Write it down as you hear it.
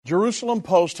Jerusalem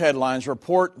Post headlines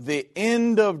report the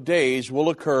end of days will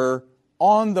occur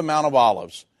on the Mount of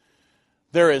Olives.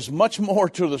 There is much more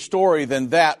to the story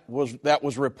than that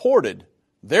was reported.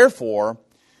 Therefore,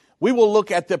 we will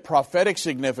look at the prophetic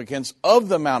significance of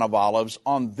the Mount of Olives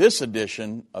on this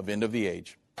edition of End of the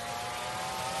Age.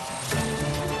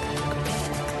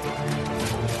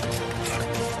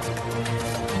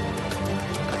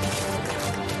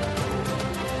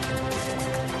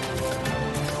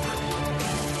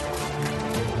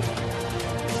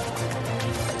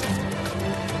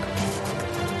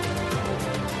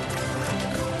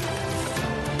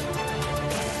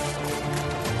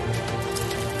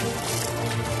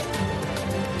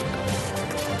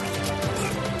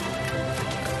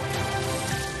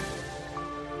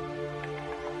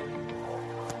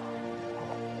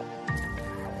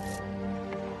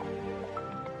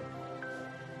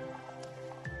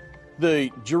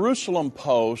 The Jerusalem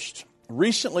Post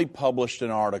recently published an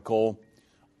article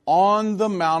on the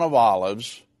Mount of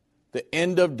Olives. The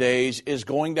end of days is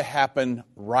going to happen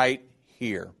right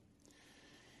here.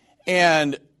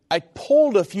 And I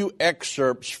pulled a few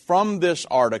excerpts from this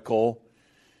article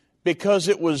because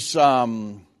it was,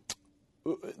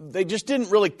 they just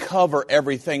didn't really cover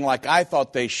everything like I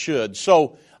thought they should.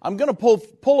 So I'm going to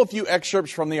pull a few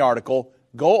excerpts from the article,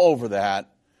 go over that,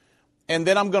 and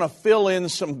then I'm going to fill in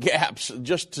some gaps,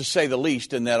 just to say the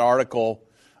least, in that article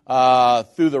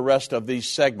through the rest of these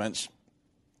segments.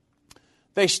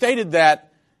 They stated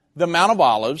that the Mount of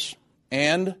Olives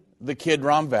and the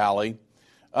Kidron Valley,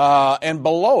 and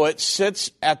below it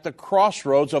sits at the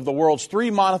crossroads of the world's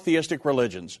three monotheistic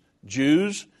religions,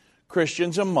 Jews,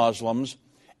 Christians, and Muslims,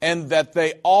 and that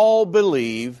they all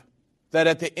believe that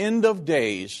at the end of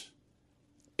days,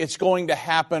 it's going to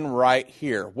happen right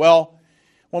here. Well,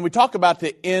 when we talk about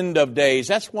the end of days,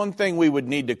 that's one thing we would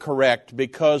need to correct,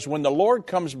 because when the Lord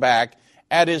comes back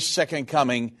at His second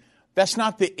coming, that's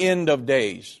not the end of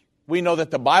days. We know that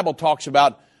the Bible talks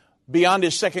about beyond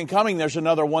His second coming, there's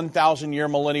another 1,000-year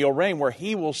millennial reign where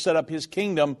He will set up His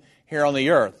kingdom here on the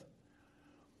earth.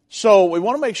 So we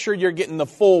want to make sure you're getting the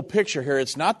full picture here.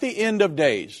 It's not the end of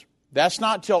days. That's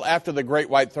not till after the great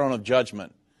white throne of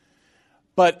judgment.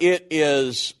 But it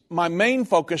is, my main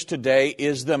focus today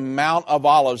is the Mount of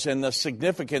Olives and the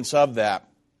significance of that.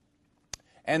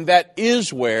 And that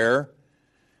is where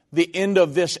the end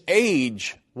of this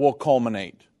age will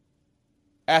culminate,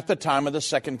 at the time of the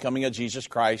second coming of Jesus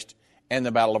Christ and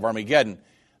the Battle of Armageddon.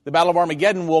 The Battle of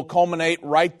Armageddon will culminate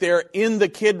right there in the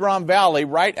Kidron Valley,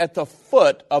 right at the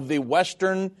foot of the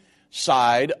western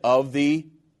side of the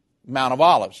Mount of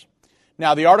Olives.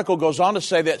 Now, the article goes on to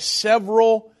say that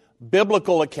several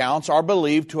biblical accounts are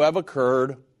believed to have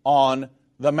occurred on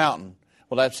the mountain.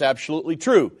 Well, that's absolutely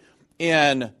true.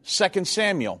 In 2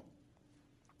 Samuel,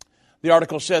 the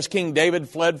article says King David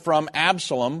fled from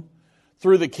Absalom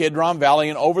through the Kidron Valley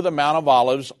and over the Mount of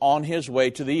Olives on his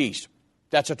way to the east.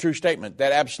 That's a true statement.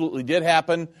 That absolutely did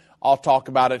happen. I'll talk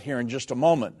about it here in just a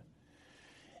moment.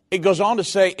 It goes on to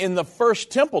say, in the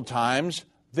first temple times,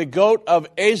 the goat of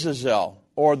Azazel,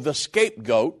 or the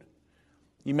scapegoat,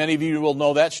 many of you will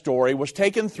know that story, was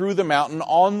taken through the mountain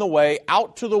on the way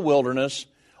out to the wilderness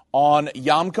on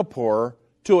Yom Kippur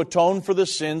to atone for the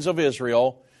sins of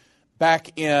Israel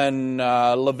back in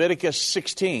Leviticus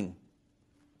 16.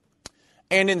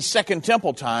 And in Second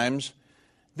Temple times,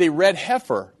 the red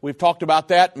heifer, we've talked about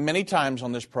that many times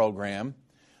on this program,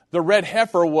 the red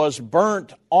heifer was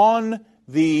burnt on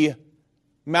the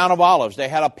Mount of Olives. They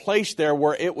had a place there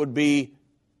where it would be,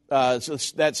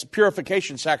 that's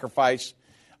purification sacrifice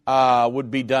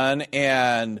would be done,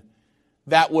 and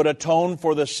that would atone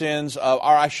for the sins of,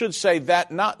 or I should say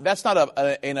that's not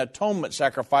an atonement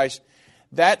sacrifice.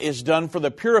 That is done for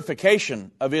the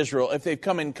purification of Israel if they've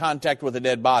come in contact with a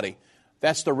dead body.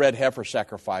 That's the red heifer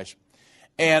sacrifice.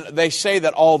 And they say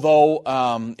that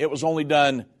although it was only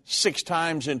done 6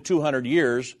 times in 200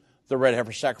 years, the red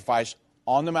heifer sacrifice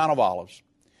on the Mount of Olives.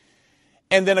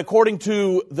 And then according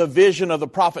to the vision of the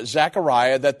prophet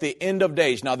Zechariah, that the end of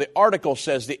days, now the article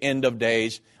says the end of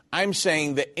days, I'm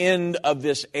saying the end of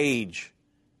this age.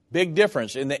 Big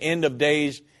difference in the end of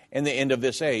days and the end of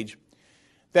this age.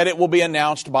 That it will be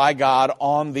announced by God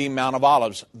on the Mount of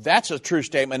Olives. That's a true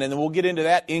statement, and then we'll get into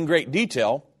that in great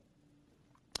detail.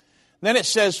 Then it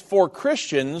says, for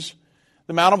Christians,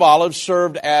 the Mount of Olives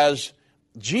served as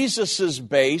Jesus'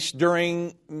 base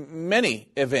during many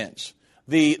events.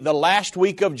 The last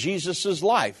week of Jesus'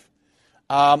 life,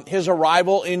 his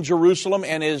arrival in Jerusalem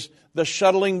and the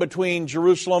shuttling between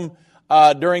Jerusalem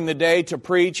during the day to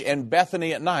preach and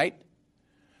Bethany at night,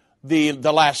 the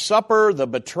Last Supper, the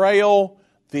betrayal,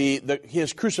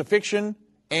 his crucifixion,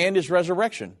 and his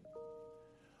resurrection.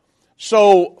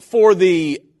 So for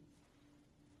the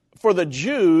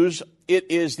Jews,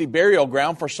 it is the burial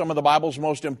ground for some of the Bible's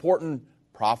most important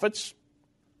prophets.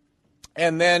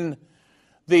 And then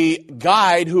the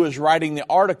guide who is writing the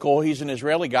article, he's an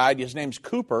Israeli guide, his name's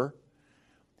Cooper.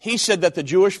 He said that the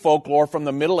Jewish folklore from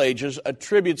the Middle Ages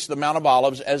attributes the Mount of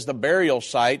Olives as the burial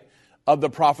site of the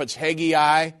prophets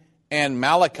Haggai and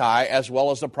Malachi, as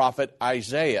well as the prophet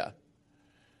Isaiah.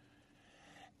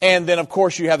 And then, of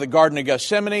course, you have the Garden of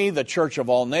Gethsemane, the Church of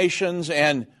All Nations,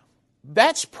 and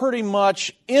that's pretty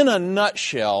much, in a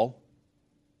nutshell,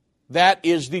 that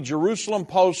is the Jerusalem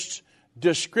Post's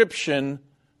description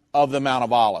of the Mount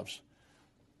of Olives.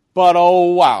 But,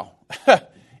 oh wow,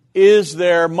 is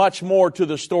there much more to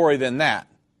the story than that?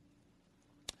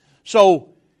 So,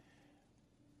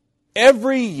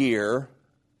 every year,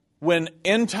 when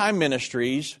End Time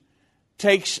Ministries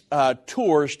takes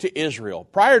tours to Israel.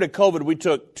 Prior to COVID, we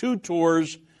took 2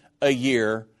 tours a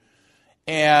year.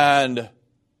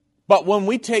 But when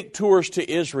we take tours to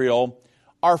Israel,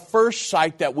 our first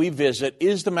site that we visit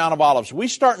is the Mount of Olives. We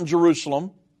start in Jerusalem,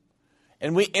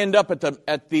 and we end up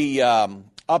up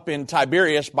in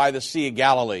Tiberias by the Sea of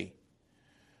Galilee,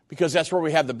 because that's where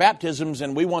we have the baptisms,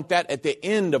 and we want that at the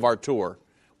end of our tour.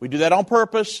 We do that on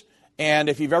purpose, and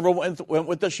if you've ever went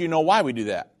with us, you know why we do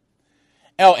that.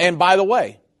 Oh, and by the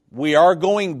way, we are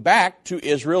going back to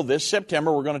Israel this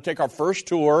September. We're going to take our first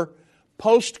tour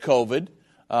post-COVID.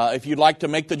 If you'd like to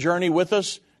make the journey with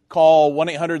us, call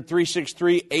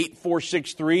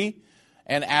 1-800-363-8463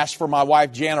 and ask for my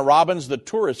wife, Jana Robbins. The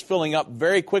tour is filling up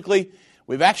very quickly.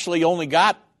 We've actually only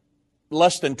got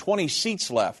less than 20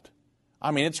 seats left. I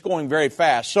mean, it's going very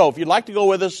fast. So if you'd like to go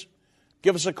with us,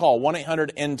 give us a call,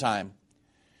 1-800-END-TIME.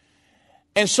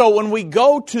 And so when we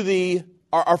go to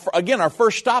our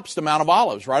first stop's the Mount of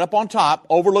Olives, right up on top,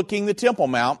 overlooking the Temple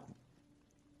Mount.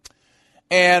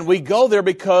 And we go there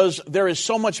because there is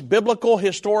so much biblical,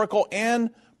 historical, and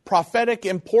prophetic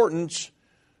importance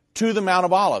to the Mount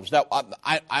of Olives that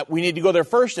we need to go there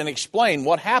first and explain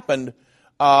what happened.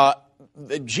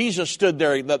 Jesus stood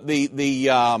there,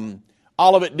 the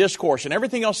Olivet Discourse, and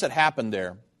everything else that happened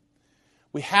there.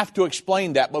 We have to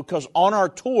explain that because on our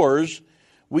tours,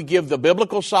 we give the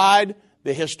biblical side,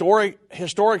 the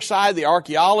historic side, the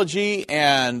archaeology,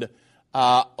 and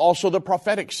also the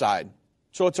prophetic side.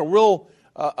 So it's a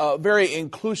very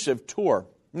inclusive tour.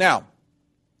 Now,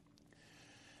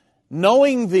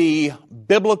 knowing the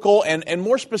biblical and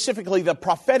more specifically the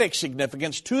prophetic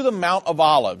significance to the Mount of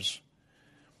Olives,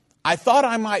 I thought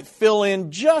I might fill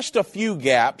in just a few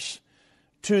gaps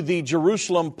to the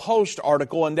Jerusalem Post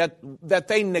article and that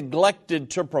they neglected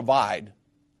to provide.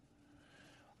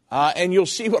 And you'll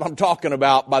see what I'm talking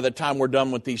about by the time we're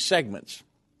done with these segments.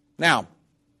 Now,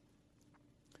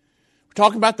 we're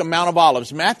talking about the Mount of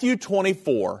Olives. Matthew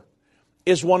 24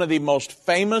 is one of the most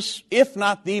famous, if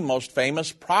not the most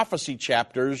famous, prophecy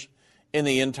chapters in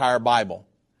the entire Bible.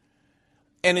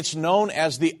 And it's known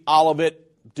as the Olivet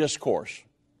Discourse.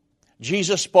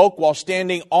 Jesus spoke while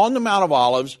standing on the Mount of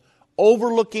Olives,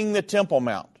 overlooking the Temple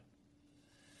Mount.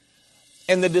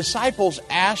 And the disciples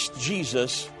asked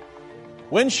Jesus,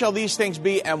 "When shall these things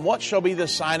be, and what shall be the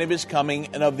sign of his coming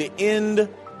and of the end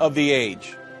of the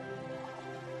age?"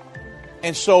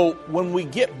 And so when we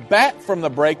get back from the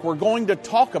break, we're going to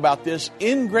talk about this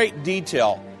in great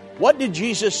detail. What did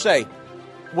Jesus say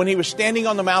when he was standing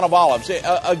on the Mount of Olives?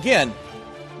 Again,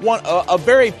 a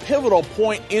very pivotal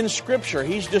point in Scripture.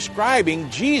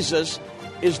 Jesus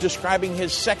is describing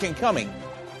his second coming.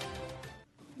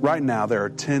 Right now, there are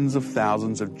tens of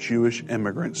thousands of Jewish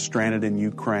immigrants stranded in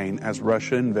Ukraine as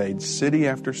Russia invades city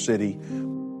after city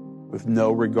with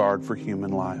no regard for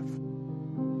human life.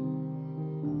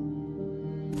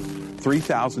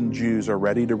 3,000 Jews are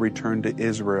ready to return to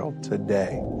Israel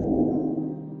today.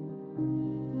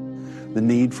 The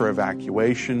need for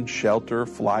evacuation, shelter,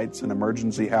 flights, and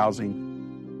emergency housing,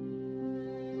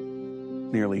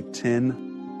 nearly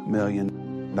 $10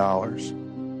 million.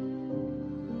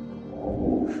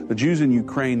 The Jews in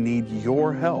Ukraine need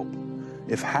your help.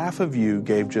 If half of you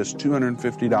gave just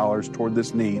 $250 toward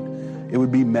this need, it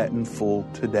would be met in full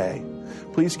today.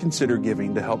 Please consider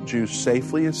giving to help Jews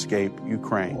safely escape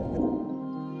Ukraine.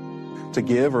 To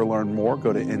give or learn more,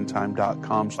 go to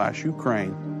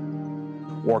endtime.com/Ukraine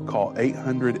or call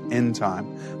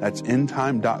 800-END-TIME. That's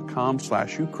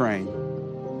endtime.com/Ukraine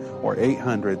or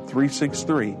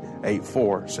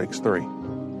 800-363-8463.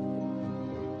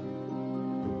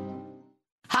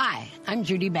 Hi, I'm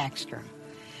Judy Baxter.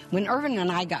 When Irvin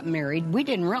and I got married, we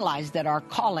didn't realize that our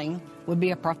calling would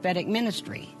be a prophetic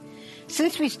ministry.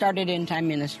 Since we started End Time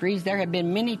Ministries, there have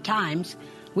been many times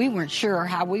we weren't sure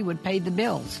how we would pay the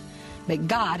bills. but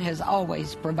God has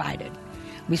always provided.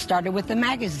 We started with the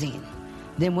magazine,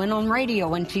 then went on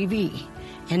radio and TV,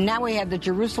 and now we have the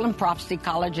Jerusalem Prophecy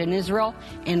College in Israel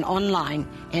and online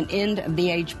and End of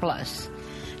the Age Plus.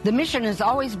 The mission has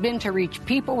always been to reach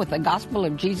people with the gospel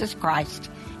of Jesus Christ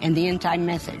and the end-time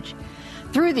message.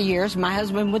 Through the years, my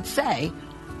husband would say,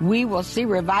 we will see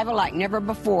revival like never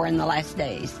before in the last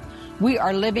days. We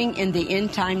are living in the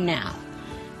end time now.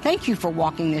 Thank you for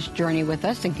walking this journey with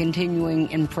us and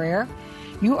continuing in prayer.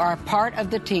 You are a part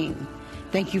of the team.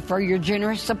 Thank you for your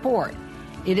generous support.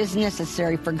 It is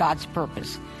necessary for God's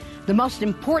purpose. The most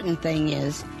important thing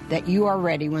is that you are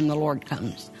ready when the Lord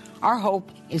comes. Our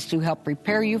hope is to help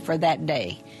prepare you for that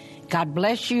day. God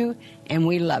bless you, and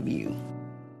we love you.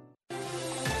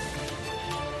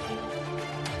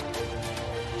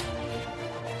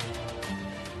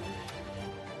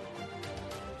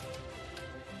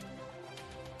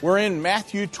 We're in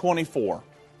Matthew 24,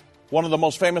 one of the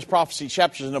most famous prophecy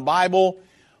chapters in the Bible,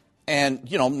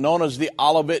 and, known as the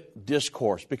Olivet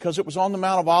Discourse, because it was on the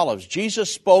Mount of Olives.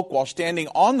 Jesus spoke while standing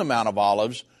on the Mount of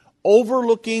Olives,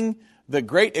 overlooking the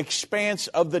great expanse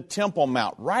of the Temple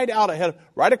Mount, right out ahead,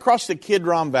 right across the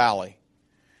Kidron Valley.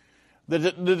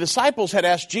 The disciples had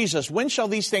asked Jesus, when shall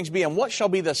these things be, and what shall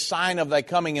be the sign of thy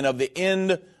coming and of the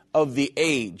end of the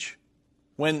age?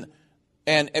 And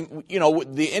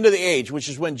the end of the age, which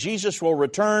is when Jesus will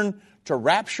return to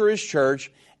rapture his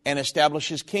church and establish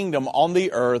his kingdom on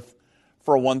the earth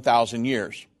for 1,000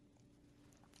 years.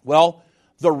 Well,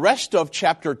 the rest of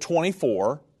chapter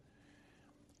 24,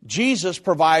 Jesus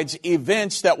provides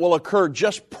events that will occur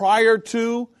just prior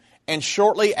to and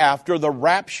shortly after the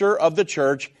rapture of the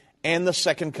church and the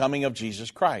second coming of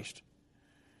Jesus Christ.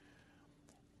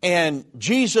 And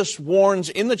Jesus warns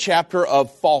in the chapter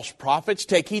of false prophets.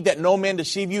 Take heed that no man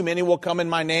deceive you. Many will come in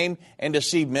my name and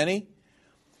deceive many.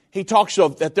 He talks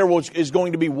of that there is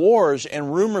going to be wars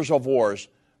and rumors of wars,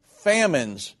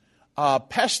 famines,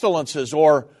 pestilences,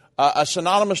 or a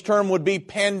synonymous term would be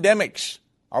pandemics.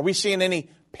 Are we seeing any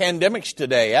pandemics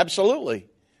today? Absolutely.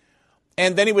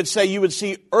 And then he would say you would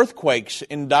see earthquakes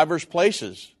in diverse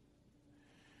places.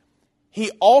 He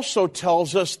also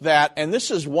tells us that, and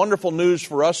this is wonderful news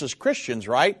for us as Christians,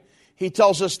 right? He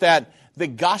tells us that the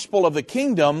gospel of the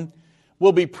kingdom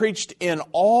will be preached in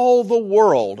all the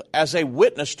world as a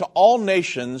witness to all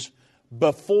nations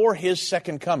before his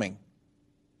second coming.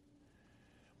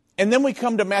 And then we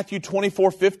come to Matthew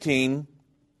 24:15,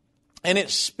 and it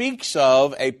speaks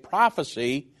of a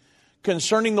prophecy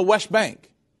concerning the West Bank.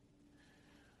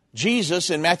 Jesus,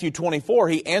 in Matthew 24,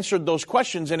 he answered those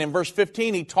questions, and in verse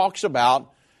 15, he talks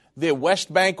about the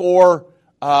West Bank, or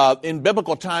in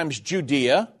biblical times,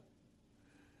 Judea.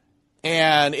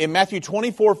 And in Matthew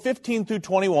 24:15 through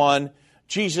 21,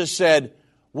 Jesus said,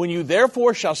 when you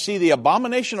therefore shall see the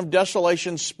abomination of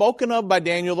desolation spoken of by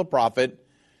Daniel the prophet,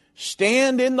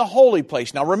 stand in the holy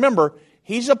place. Now remember,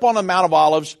 he's up on the Mount of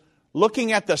Olives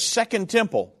looking at the second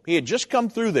temple. He had just come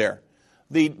through there.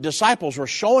 The disciples were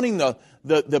showing him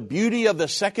the beauty of the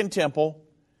second temple,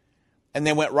 and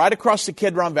they went right across the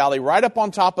Kidron Valley, right up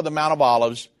on top of the Mount of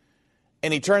Olives,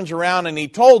 and he turns around and he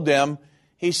told them,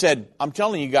 he said, I'm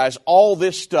telling you guys, all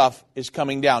this stuff is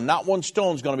coming down. Not one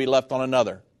stone's going to be left on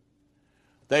another.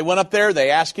 They went up there, they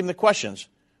asked him the questions.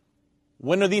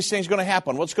 When are these things going to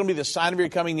happen? What's going to be the sign of your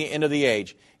coming, the end of the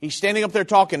age? He's standing up there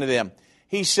talking to them.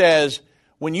 He says,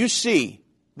 when you see,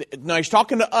 now he's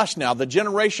talking to us now, the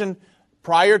generation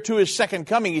prior to his second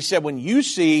coming, he said, when you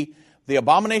see the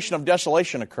abomination of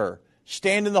desolation occur,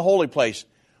 stand in the holy place.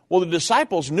 Well, the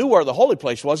disciples knew where the holy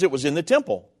place was. It was in the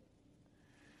temple.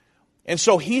 And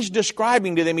so he's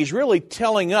describing to them, he's really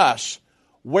telling us,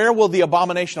 where will the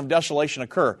abomination of desolation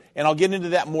occur? And I'll get into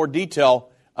that in more detail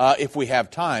if we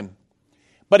have time.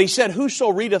 But he said, whoso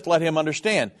readeth, let him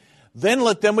understand. Then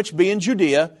let them which be in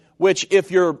Judea, which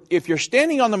if you're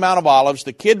standing on the Mount of Olives,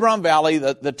 the Kidron Valley,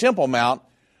 the Temple Mount,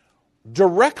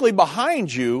 directly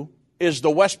behind you is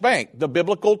the West Bank, the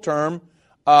biblical term,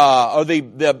 or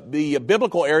the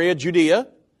biblical area, Judea.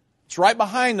 It's right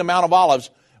behind the Mount of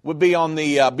Olives, would be on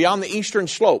the beyond the eastern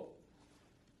slope.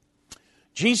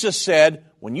 Jesus said,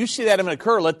 when you see that event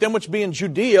occur, let them which be in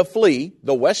Judea flee,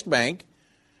 the West Bank.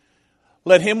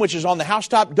 Let him which is on the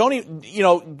housetop, don't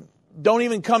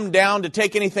even come down to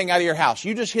take anything out of your house.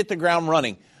 You just hit the ground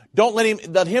running. Don't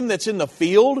let him that's in the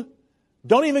field,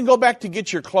 don't even go back to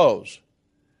get your clothes.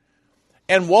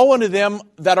 And woe unto them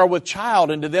that are with child,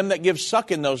 and to them that give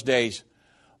suck in those days.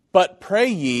 But pray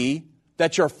ye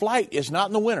that your flight is not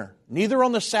in the winter, neither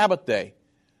on the Sabbath day.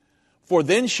 For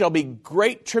then shall be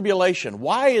great tribulation.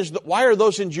 Why are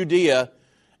those in Judea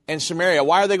and Samaria,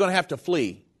 why are they going to have to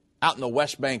flee out in the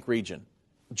West Bank region?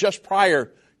 Just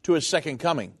prior to his second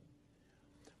coming.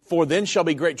 For then shall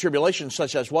be great tribulation,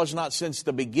 such as was not since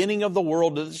the beginning of the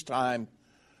world to this time,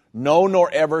 no,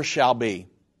 nor ever shall be.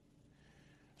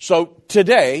 So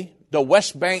today, the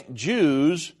West Bank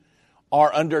Jews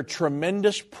are under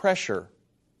tremendous pressure.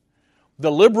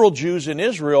 The liberal Jews in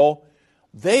Israel,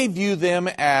 they view them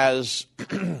as,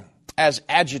 as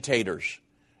agitators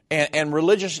and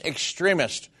religious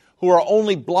extremists who are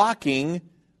only blocking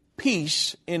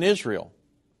peace in Israel.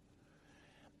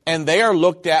 And they are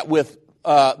looked at with,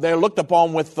 they're looked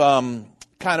upon with kind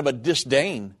of a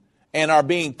disdain and are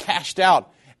being cast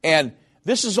out. And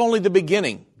this is only the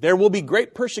beginning. There will be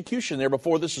great persecution there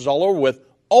before this is all over with.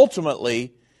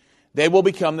 Ultimately, they will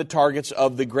become the targets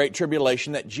of the great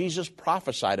tribulation that Jesus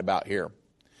prophesied about here.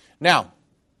 Now,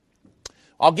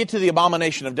 I'll get to the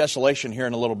abomination of desolation here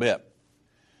in a little bit.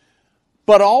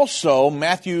 But also,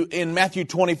 in Matthew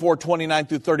 24, 29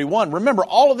 through 31, remember,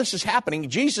 all of this is happening.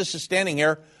 Jesus is standing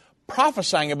here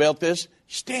prophesying about this,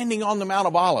 standing on the Mount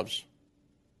of Olives.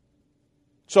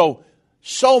 So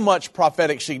much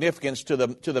prophetic significance to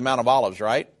the Mount of Olives,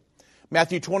 right?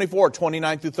 Matthew 24,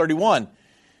 29 through 31.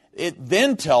 It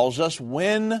then tells us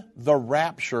when the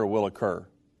rapture will occur.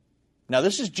 Now,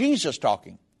 this is Jesus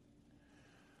talking.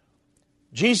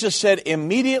 Jesus said,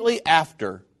 immediately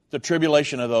after the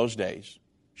tribulation of those days,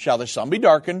 shall the sun be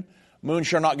darkened, moon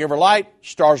shall not give her light,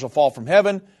 stars will fall from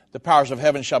heaven, the powers of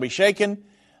heaven shall be shaken.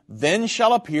 Then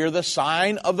shall appear the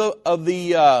sign of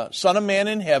the Son of Man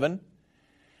in heaven,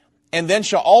 and then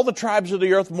shall all the tribes of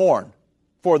the earth mourn,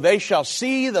 for they shall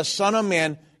see the Son of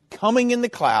Man coming in the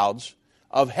clouds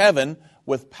of heaven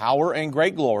with power and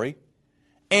great glory.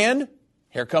 And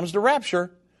here comes the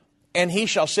rapture. And he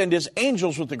shall send his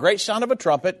angels with the great sound of a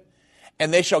trumpet,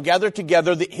 and they shall gather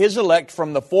together his elect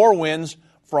from the four winds,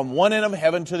 from one end of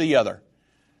heaven to the other.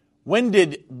 When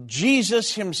did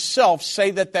Jesus himself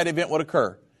say that event would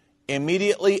occur?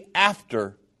 Immediately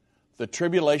after the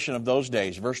tribulation of those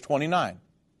days. Verse 29.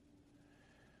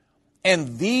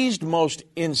 And these most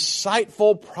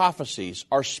insightful prophecies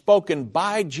are spoken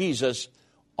by Jesus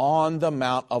on the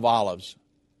Mount of Olives.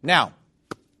 Now,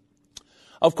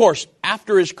 of course,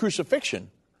 after his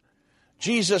crucifixion,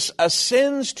 Jesus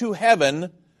ascends to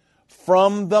heaven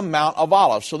from the Mount of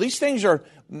Olives. So these things are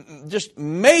just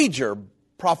major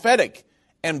prophetic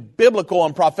and biblical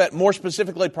and more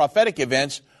specifically prophetic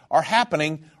events are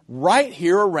happening right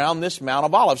here around this Mount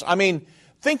of Olives. I mean,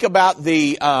 think about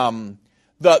the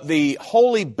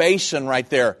holy basin right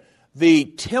there, the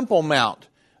Temple Mount,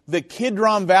 the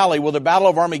Kidron Valley where the Battle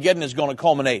of Armageddon is going to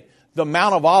culminate, the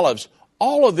Mount of Olives.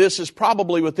 All of this is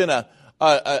probably within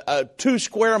a 2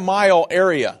 square mile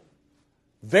area.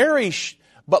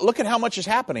 But look at how much is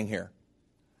happening here.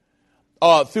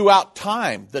 Throughout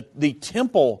time, the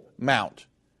Temple Mount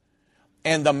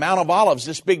and the Mount of Olives,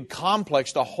 this big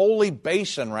complex, the holy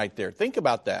basin right there. Think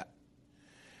about that.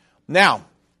 Now,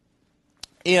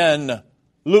 in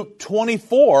Luke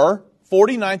 24,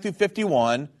 49 through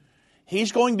 51,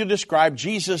 he's going to describe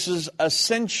Jesus'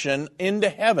 ascension into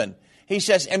heaven. He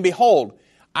says, and behold,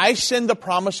 I send the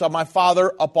promise of my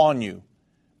Father upon you.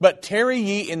 But tarry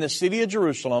ye in the city of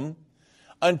Jerusalem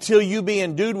until you be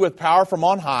endued with power from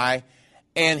on high.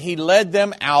 And he led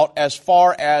them out as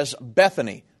far as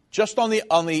Bethany. Just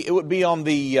it would be on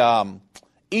the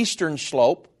eastern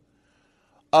slope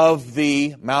of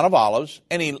the Mount of Olives.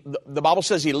 And the Bible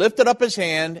says he lifted up his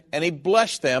hand and he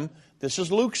blessed them. This is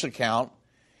Luke's account.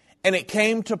 And it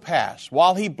came to pass,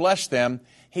 while he blessed them,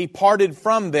 he parted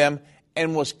from them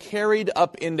and was carried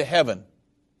up into heaven.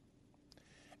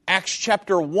 Acts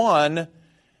chapter 1,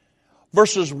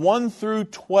 verses 1 through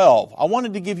 12. I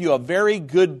wanted to give you a very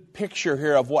good picture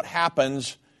here of what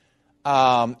happens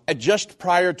just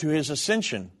prior to his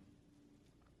ascension.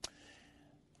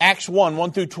 Acts 1,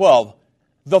 1 through 12.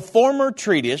 The former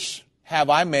treatise have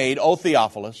I made, O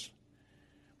Theophilus,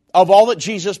 of all that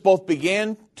Jesus both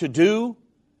began to do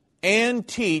and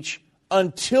teach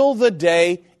until the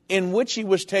day in which he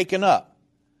was taken up.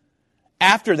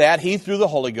 After that, he, through the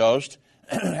Holy Ghost,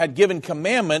 had given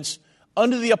commandments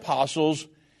unto the apostles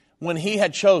whom he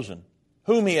had chosen,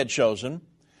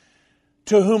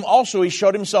 to whom also he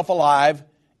showed himself alive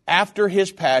after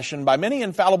his passion by many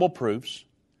infallible proofs,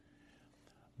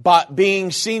 but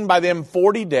being seen by them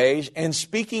 40 days, and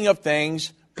speaking of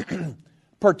things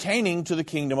pertaining to the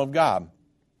kingdom of God.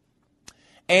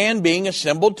 And being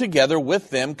assembled together with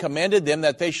them, commanded them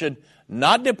that they should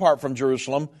not depart from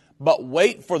Jerusalem, but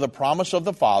wait for the promise of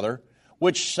the Father,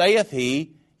 which saith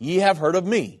he, ye have heard of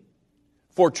me.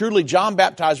 For truly John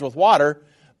baptized with water,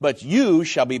 but you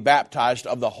shall be baptized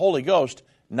of the Holy Ghost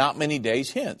not many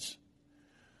days hence.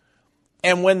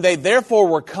 And when they therefore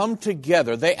were come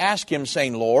together, they asked him,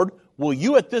 saying, Lord, will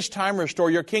you at this time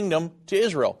restore your kingdom to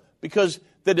Israel? Because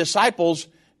the disciples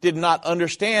did not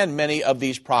understand many of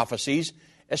these prophecies,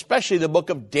 especially the book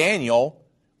of Daniel,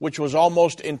 which was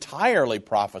almost entirely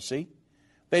prophecy.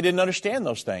 They didn't understand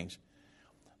those things.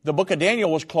 The book of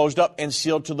Daniel was closed up and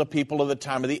sealed to the people of the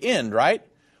time of the end, right?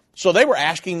 So they were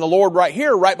asking the Lord right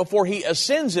here, right before he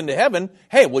ascends into heaven,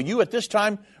 hey, will you at this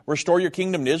time restore your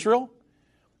kingdom to Israel?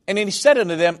 And then he said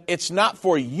unto them, it's not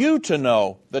for you to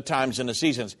know the times and the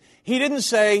seasons. He didn't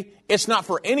say it's not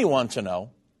for anyone to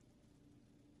know.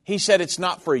 He said it's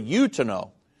not for you to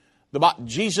know.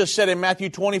 Jesus said in Matthew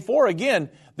 24 again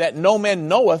that no man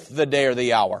knoweth the day or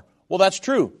the hour. Well, that's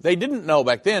true. They didn't know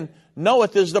back then.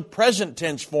 Knoweth is the present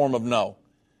tense form of know.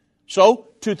 So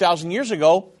 2,000 years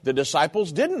ago, the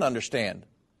disciples didn't understand.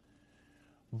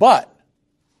 But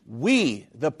we,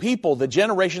 the people, the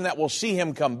generation that will see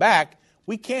him come back,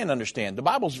 we can understand. The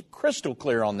Bible's crystal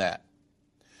clear on that.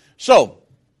 So,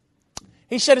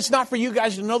 he said it's not for you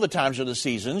guys to know the times or the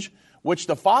seasons, which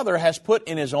the Father has put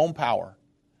in his own power.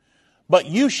 But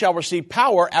you shall receive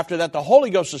power after that the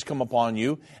Holy Ghost has come upon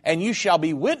you, and you shall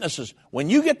be witnesses. When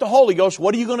you get the Holy Ghost,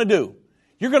 what are you going to do?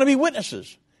 You're going to be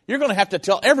witnesses. You're going to have to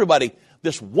tell everybody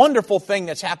this wonderful thing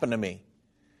that's happened to me.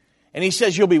 And he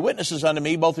says, you'll be witnesses unto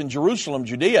me both in Jerusalem,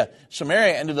 Judea,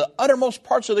 Samaria, and to the uttermost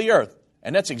parts of the earth.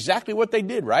 And that's exactly what they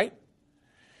did, right?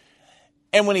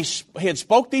 And when he had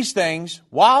spoke these things,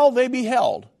 while they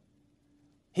beheld,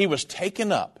 he was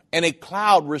taken up, and a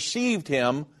cloud received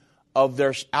him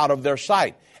out of their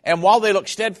sight. And while they looked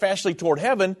steadfastly toward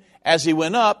heaven, as he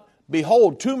went up,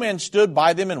 behold, two men stood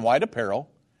by them in white apparel,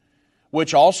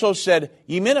 which also said,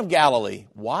 Ye men of Galilee,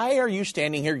 why are you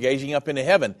standing here gazing up into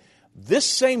heaven? This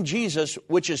same Jesus,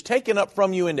 which is taken up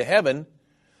from you into heaven,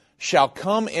 shall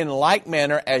come in like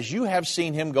manner as you have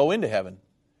seen him go into heaven.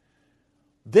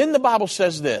 Then the Bible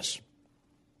says this,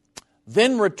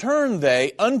 Then returned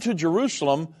they unto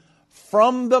Jerusalem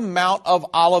from the Mount of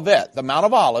Olivet, the Mount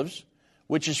of Olives,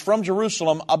 which is from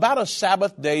Jerusalem about a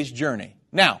Sabbath day's journey.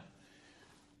 Now,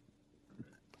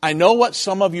 I know what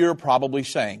some of you are probably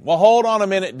saying. Well, hold on a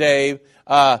minute, Dave.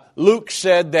 Luke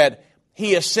said that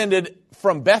he ascended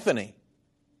from Bethany.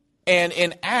 And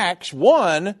in Acts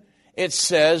 1, it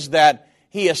says that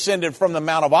he ascended from the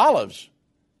Mount of Olives.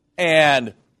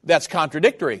 And that's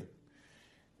contradictory.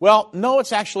 Well, no,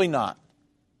 it's actually not.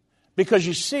 Because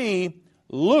you see,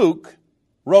 Luke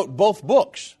wrote both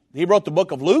books. He wrote the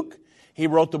book of Luke. He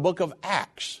wrote the book of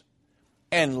Acts.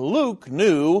 And Luke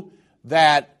knew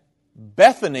that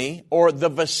Bethany, or the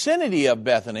vicinity of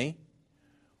Bethany,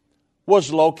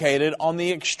 was located on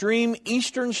the extreme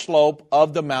eastern slope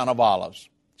of the Mount of Olives.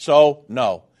 So,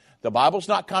 no, the Bible's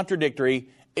not contradictory.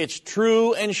 It's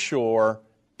true and sure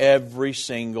every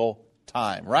single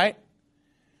time, right?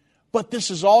 But this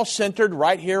is all centered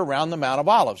right here around the Mount of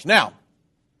Olives. Now,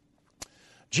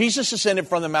 Jesus ascended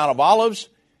from the Mount of Olives,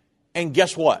 and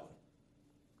guess what?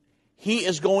 He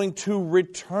is going to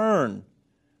return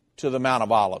to the Mount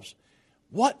of Olives.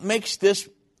 What makes this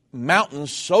mountain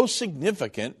so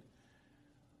significant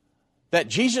that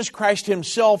Jesus Christ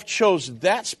himself chose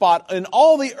that spot in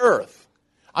all the earth?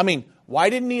 I mean, why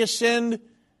didn't he ascend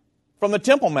from the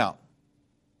Temple Mount?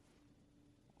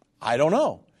 I don't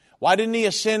know. Why didn't he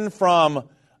ascend from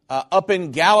up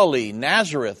in Galilee,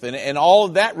 Nazareth, and all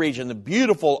of that region, the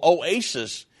beautiful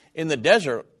oasis in the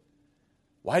desert?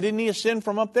 Why didn't he ascend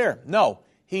from up there? No,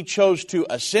 he chose to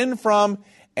ascend from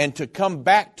and to come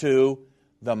back to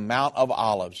the Mount of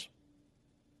Olives.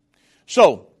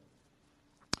 So,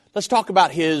 let's talk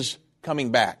about his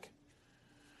coming back.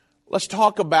 Let's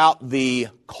talk about the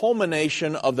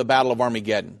culmination of the Battle of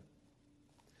Armageddon.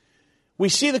 We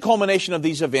see the culmination of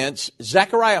these events,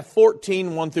 Zechariah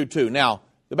 14, 1 through 2. Now,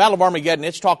 the Battle of Armageddon,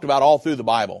 it's talked about all through the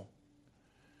Bible.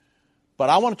 But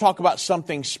I want to talk about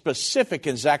something specific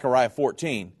in Zechariah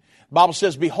 14. The Bible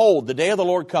says, Behold, the day of the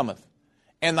Lord cometh,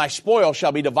 and thy spoil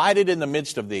shall be divided in the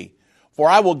midst of thee. For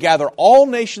I will gather all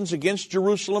nations against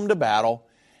Jerusalem to battle.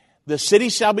 The city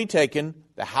shall be taken,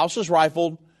 the houses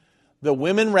rifled, the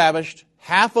women ravished.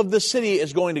 Half of the city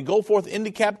is going to go forth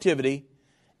into captivity,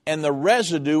 and the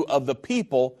residue of the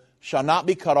people shall not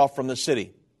be cut off from the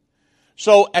city.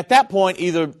 So at that point,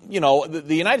 either, the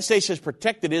United States has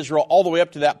protected Israel all the way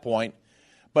up to that point.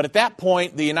 But at that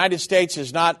point, the United States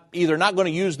is either not going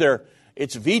to use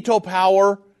its veto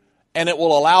power, and it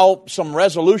will allow some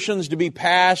resolutions to be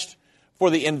passed for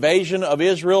the invasion of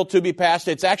Israel to be passed.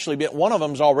 It's actually one of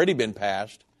them's already been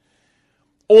passed.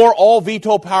 Or all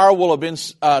veto power will have been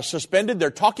suspended. They're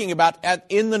talking about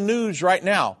in the news right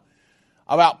now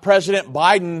about President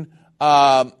Biden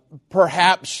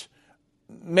perhaps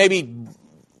maybe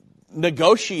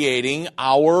negotiating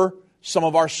some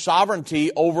of our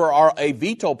sovereignty over a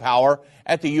veto power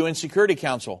at the UN Security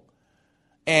Council.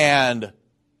 And,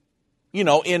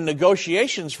 in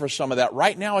negotiations for some of that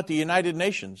right now at the United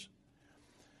Nations.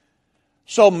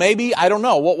 So maybe, I don't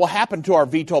know what will happen to our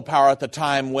veto power at the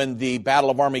time when the Battle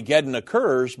of Armageddon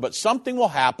occurs, but something will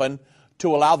happen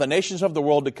to allow the nations of the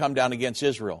world to come down against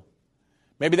Israel.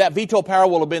 Maybe that veto power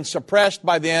will have been suppressed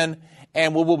by then,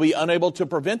 and we will be unable to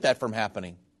prevent that from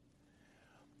happening.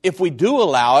 If we do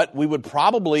allow it, we would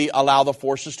probably allow the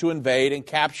forces to invade and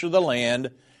capture the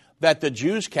land that the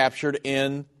Jews captured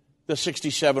in the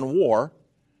 67 war,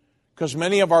 because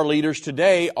many of our leaders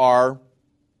today are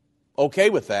okay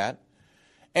with that.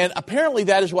 And apparently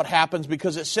that is what happens,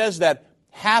 because it says that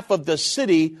half of the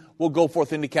city will go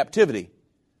forth into captivity.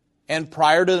 And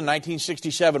prior to the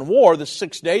 1967 war, the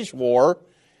 6 Days War,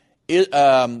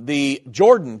 the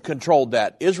Jordan controlled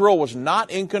that. Israel was not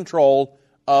in control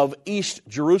of East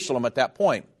Jerusalem at that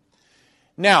point.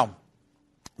 Now,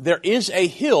 there is a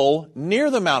hill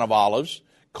near the Mount of Olives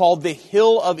called the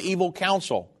Hill of Evil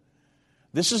Counsel.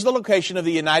 This is the location of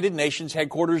the United Nations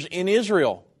headquarters in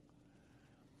Israel.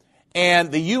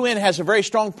 And the UN has a very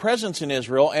strong presence in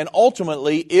Israel, and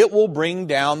ultimately it will bring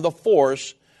down the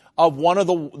force of one of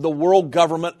the world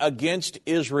government against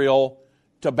Israel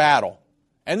to battle.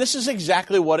 And this is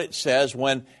exactly what it says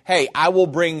when, hey, I will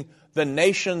bring the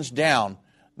nations down.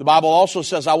 The Bible also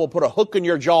says, I will put a hook in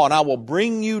your jaw and I will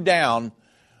bring you down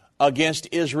against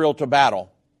Israel to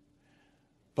battle.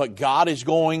 But God is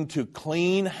going to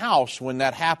clean house when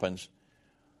that happens.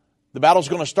 The battle's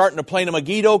going to start in the plain of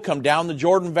Megiddo, come down the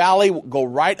Jordan Valley, go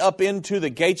right up into the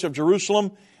gates of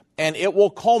Jerusalem, and it will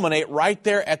culminate right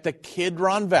there at the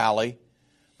Kidron Valley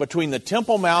between the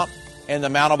Temple Mount and the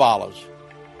Mount of Olives.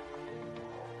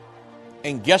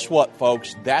 And guess what,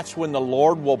 folks? That's when the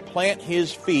Lord will plant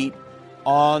His feet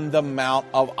on the Mount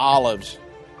of Olives.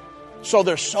 So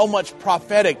there's so much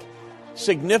prophetic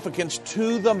significance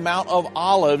to the Mount of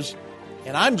Olives,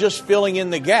 and I'm just filling in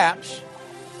the gaps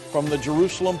from the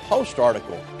Jerusalem Post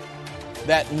article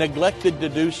that neglected to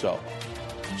do so.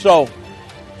 So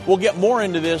we'll get more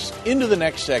into this into the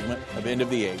next segment of End of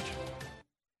the Age.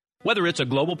 Whether it's a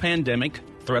global pandemic,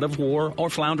 threat of war, or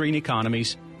floundering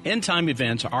economies, end-time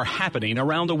events are happening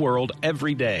around the world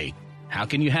every day. How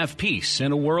can you have peace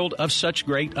in a world of such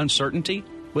great uncertainty?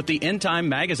 With the End Time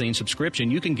magazine subscription,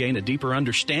 you can gain a deeper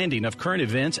understanding of current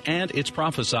events and its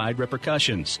prophesied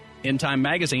repercussions. End Time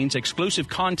magazine's exclusive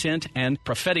content and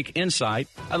prophetic insight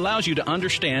allows you to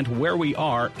understand where we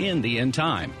are in the end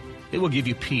time. It will give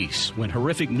you peace when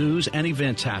horrific news and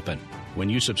events happen. When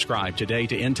you subscribe today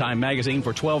to End Time magazine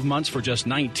for 12 months for just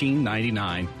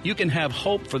 $19.99, you can have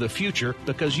hope for the future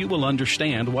because you will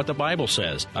understand what the Bible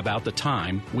says about the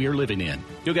time we are living in.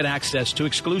 You'll get access to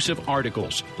exclusive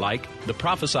articles like the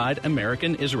Prophesied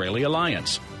American-Israeli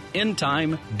Alliance, End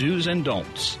Time Do's and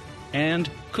Don'ts, and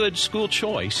Could School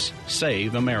Choice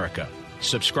Save America?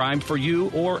 Subscribe for you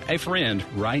or a friend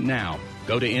right now.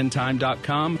 Go to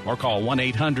endtime.com or call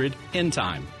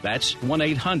 1-800-END-TIME. That's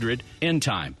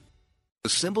 1-800-END-TIME. The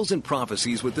symbols and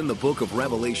prophecies within the book of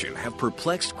Revelation have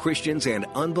perplexed Christians and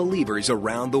unbelievers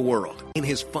around the world. In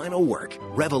his final work,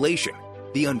 Revelation,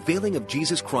 The Unveiling of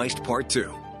Jesus Christ Part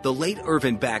 2, the late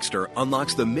Irvin Baxter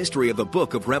unlocks the mystery of the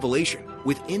book of Revelation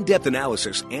with in-depth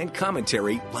analysis and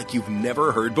commentary like you've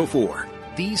never heard before.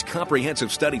 These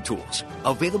comprehensive study tools,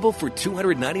 available for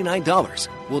 $299,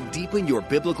 will deepen your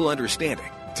biblical understanding.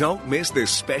 Don't miss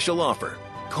this special offer.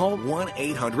 Call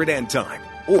 1-800-END-TIME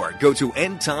or go to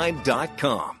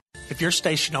endtime.com. If your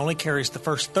station only carries the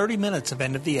first 30 minutes of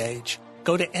End of the Age,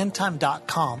 go to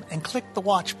endtime.com and click the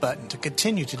watch button to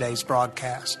continue today's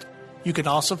broadcast. You can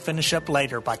also finish up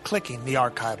later by clicking the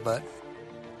archive button.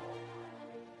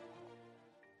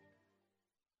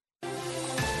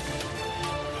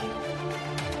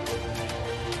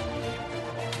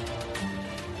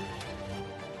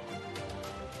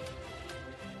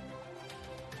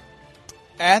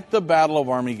 At the Battle of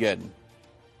Armageddon,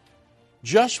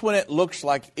 just when it looks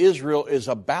like Israel is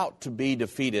about to be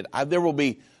defeated, there will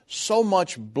be so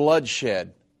much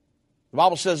bloodshed. The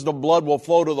Bible says the blood will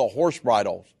flow to the horse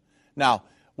bridles. Now,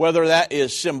 whether that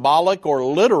is symbolic or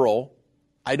literal,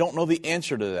 I don't know the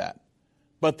answer to that.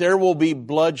 But there will be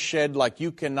bloodshed like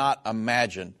you cannot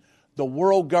imagine. The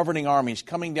world governing armies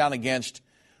coming down against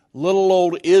little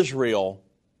old Israel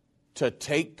to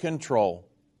take control.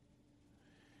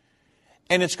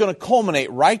 And it's going to culminate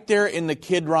right there in the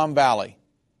Kidron Valley,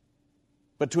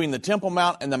 between the Temple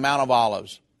Mount and the Mount of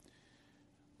Olives.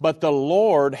 But the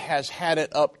Lord has had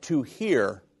it up to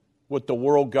here with the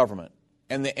world government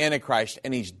and the Antichrist,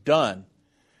 and He's done.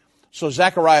 So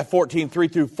Zechariah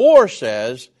 14:3-4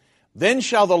 says, "Then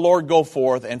shall the Lord go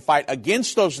forth and fight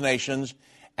against those nations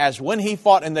as when he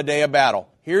fought in the day of battle."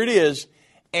 Here it is,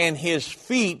 "And his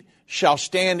feet shall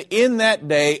stand in that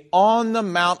day on the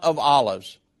Mount of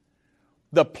Olives,"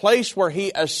 the place where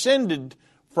he ascended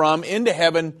from into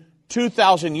heaven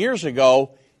 2,000 years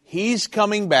ago. He's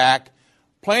coming back,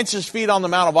 plants his feet on the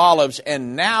Mount of Olives,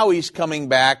 and now he's coming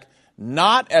back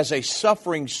not as a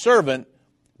suffering servant,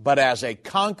 but as a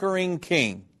conquering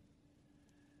king.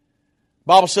 The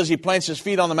Bible says he plants his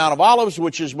feet on the Mount of Olives,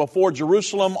 which is before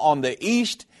Jerusalem on the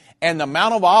east, and the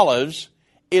Mount of Olives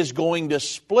is going to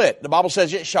split. The Bible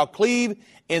says it shall cleave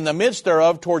in the midst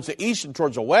thereof towards the east and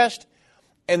towards the west,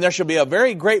 and there shall be a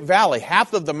very great valley.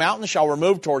 Half of the mountain shall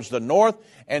remove towards the north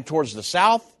and towards the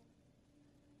south.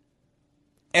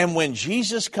 And when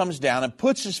Jesus comes down and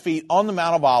puts his feet on the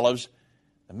Mount of Olives,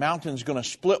 the mountain's going to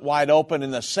split wide open,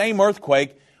 and the same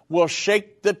earthquake will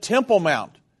shake the Temple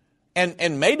Mount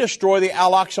and may destroy the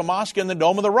Al-Aqsa Mosque and the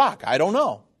Dome of the Rock. I don't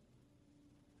know.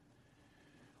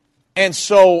 And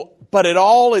so, but it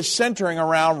all is centering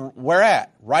around where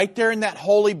at? Right there in that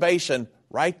holy basin,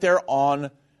 right there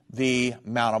on the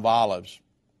Mount of Olives.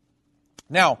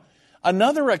 Now,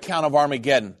 another account of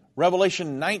Armageddon,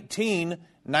 Revelation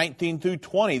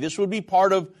 19:19-20. This would be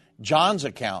part of John's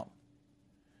account.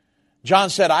 John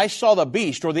said, "I saw the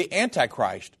beast," or the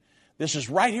Antichrist. This is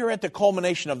right here at the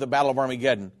culmination of the Battle of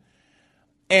Armageddon.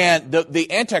 And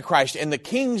the Antichrist and the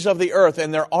kings of the earth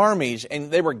and their armies, and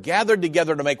they were gathered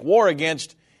together to make war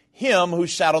against him who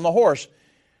sat on the horse.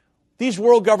 These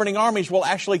world governing armies will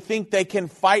actually think they can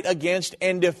fight against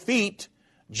and defeat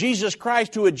Jesus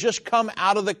Christ, who had just come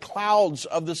out of the clouds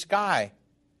of the sky.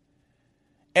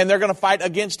 And they're going to fight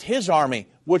against his army,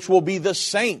 which will be the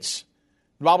saints.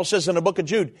 The Bible says in the book of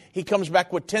Jude, he comes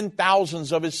back with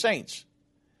 10,000s of his saints.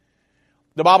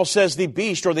 The Bible says the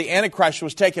beast, or the Antichrist,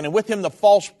 was taken, and with him the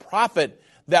false prophet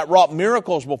that wrought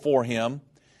miracles before him,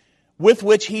 with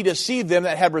which he deceived them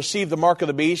that had received the mark of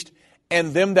the beast,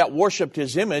 and them that worshipped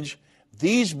his image.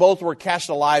 These both were cast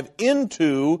alive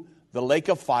into the lake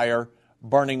of fire,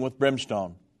 burning with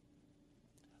brimstone.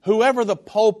 Whoever the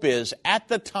Pope is at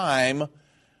the time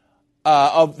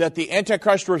that the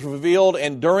Antichrist was revealed,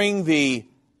 and during the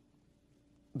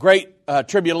Great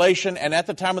Tribulation, and at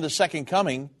the time of the Second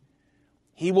Coming,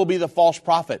 he will be the false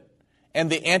prophet.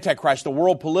 And the Antichrist, the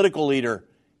world political leader,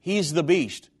 he's the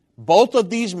beast. Both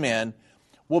of these men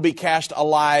will be cast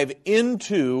alive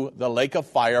into the lake of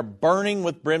fire, burning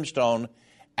with brimstone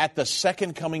at the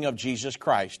second coming of Jesus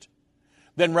Christ.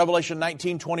 Then Revelation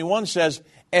 19:21 says,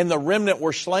 "And the remnant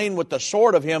were slain with the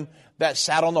sword of him that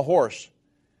sat on the horse,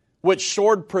 which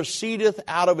sword proceedeth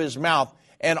out of his mouth,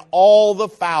 and all the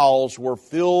fowls were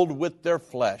filled with their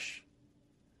flesh."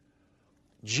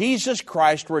 Jesus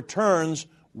Christ returns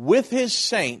with his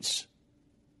saints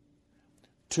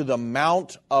to the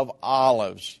Mount of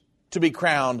Olives to be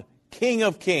crowned King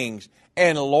of Kings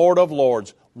and Lord of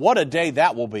Lords. What a day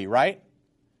that will be, right?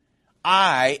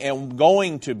 I am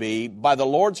going to be, by the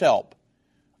Lord's help,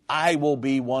 I will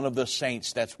be one of the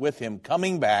saints that's with him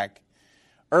coming back.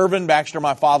 Irvin Baxter,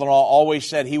 my father-in-law, always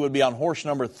said he would be on horse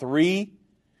number 3.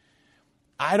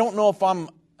 I don't know if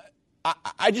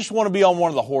I just want to be on one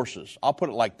of the horses. I'll put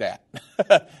it like that.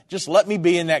 Just let me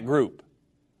be in that group.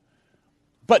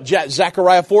 But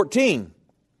Zechariah 14,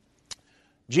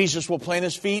 Jesus will plant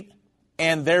his feet,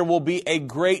 and there will be a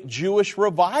great Jewish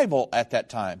revival at that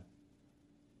time.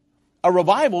 A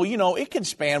revival, it can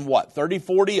span, 30,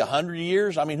 40, 100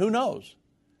 years? I mean, who knows?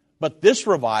 But this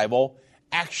revival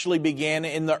actually began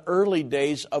in the early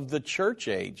days of the church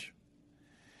age,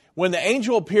 when the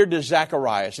angel appeared to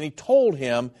Zacharias, and he told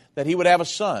him that he would have a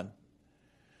son.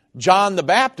 John the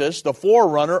Baptist, the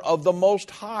forerunner of the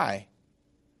Most High,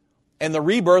 and the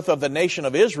rebirth of the nation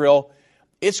of Israel,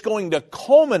 it's going to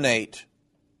culminate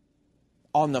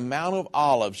on the Mount of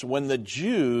Olives, when the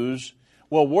Jews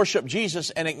will worship Jesus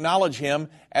and acknowledge him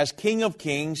as King of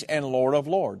Kings and Lord of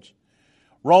Lords.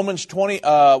 Romans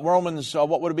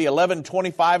 11,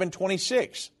 25 and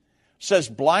 26 says,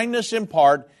 "Blindness in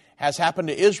part has happened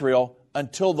to Israel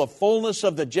until the fullness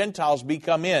of the Gentiles be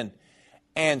come in,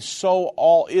 and so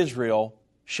all Israel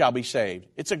shall be saved."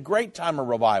 It's a great time of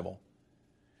revival.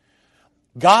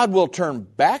 God will turn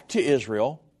back to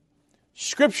Israel.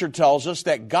 Scripture tells us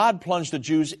that God plunged the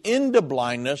Jews into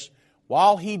blindness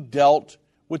while he dealt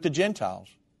with the Gentiles.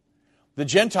 The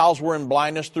Gentiles were in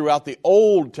blindness throughout the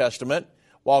Old Testament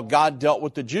while God dealt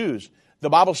with the Jews. The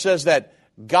Bible says that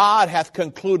God hath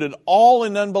concluded all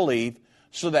in unbelief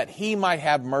so that he might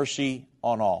have mercy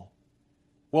on all.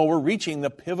 Well, we're reaching the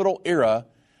pivotal era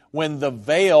when the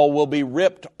veil will be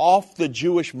ripped off the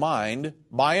Jewish mind,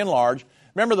 by and large.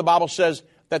 Remember, the Bible says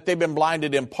that they've been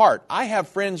blinded in part. I have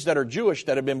friends that are Jewish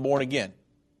that have been born again.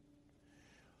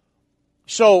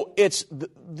 So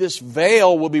this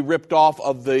veil will be ripped off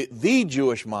of the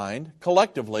Jewish mind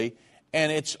collectively,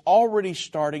 and it's already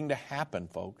starting to happen,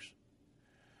 folks.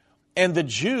 And the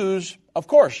Jews, of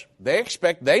course,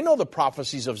 they know the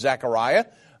prophecies of Zechariah.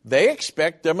 They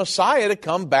expect the Messiah to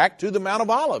come back to the Mount of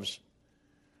Olives.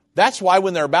 That's why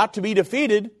when they're about to be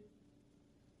defeated,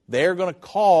 they're going to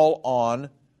call on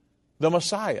the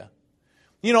Messiah.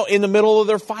 You know, in the middle of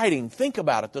their fighting, think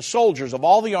about it. The soldiers of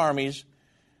all the armies,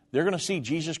 they're going to see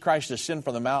Jesus Christ ascend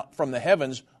from the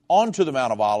heavens onto the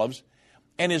Mount of Olives,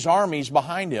 and his armies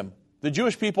behind him. The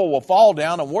Jewish people will fall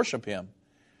down and worship him.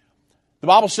 The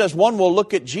Bible says one will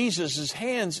look at Jesus'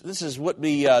 hands. This is what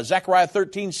the Zechariah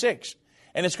 13:6.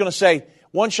 And it's going to say,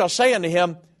 one shall say unto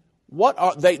him,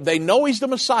 they know he's the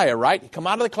Messiah, right? He come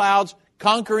out of the clouds,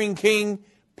 conquering king,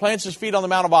 plants his feet on the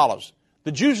Mount of Olives.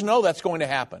 The Jews know that's going to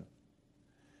happen.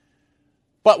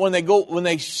 But when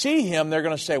they see him, they're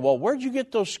going to say, well, where'd you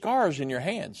get those scars in your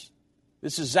hands?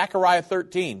 This is Zechariah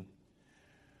 13.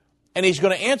 And he's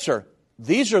going to answer,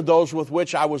 these are those with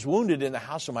which I was wounded in the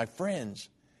house of my friends.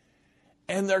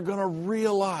 And they're going to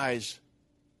realize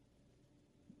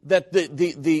that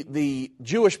the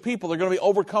Jewish people are going to be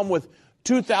overcome with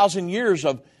 2,000 years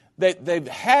of, they've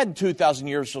had 2,000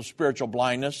 years of spiritual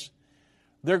blindness.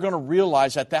 They're going to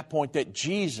realize at that point that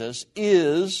Jesus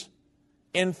is,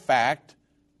 in fact,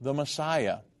 the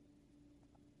Messiah.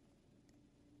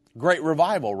 Great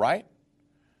revival, right?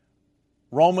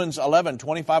 Romans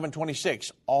 11:25 and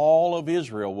 26. All of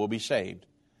Israel will be saved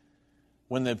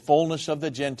when the fullness of the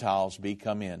Gentiles be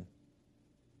come in.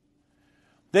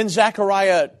 Then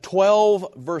Zechariah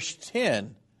 12, verse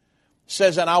 10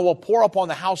 says, and I will pour upon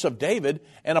the house of David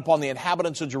and upon the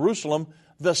inhabitants of Jerusalem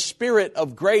the spirit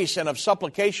of grace and of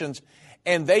supplications,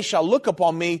 and they shall look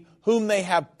upon me whom they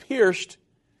have pierced,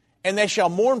 and they shall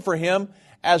mourn for him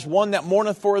as one that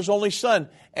mourneth for his only son,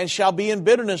 and shall be in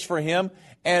bitterness for him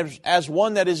as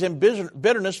one that is in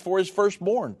bitterness for his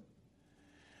firstborn.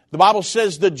 The Bible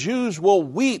says the Jews will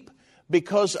weep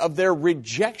because of their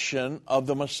rejection of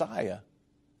the Messiah.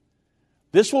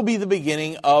 This will be the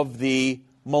beginning of the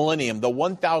millennium, the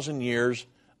 1,000 years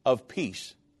of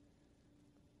peace.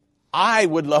 I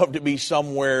would love to be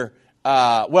somewhere,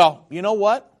 well, you know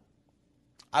what?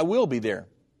 I will be there.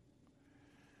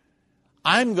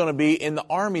 I'm going to be in the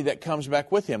army that comes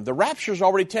back with him. The rapture's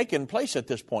already taken place at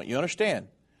this point, you understand?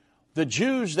 The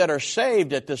Jews that are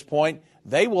saved at this point,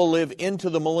 they will live into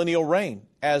the millennial reign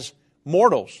as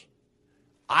mortals.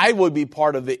 I would be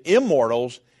part of the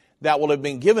immortals that will have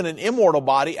been given an immortal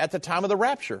body at the time of the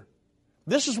rapture.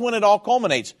 This is when it all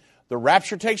culminates. The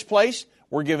rapture takes place.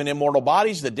 We're given immortal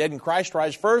bodies. The dead in Christ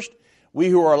rise first. We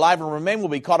who are alive and remain will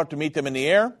be caught up to meet them in the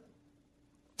air.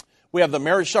 We have the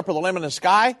marriage supper of the Lamb in the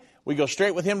sky. We go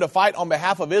straight with him to fight on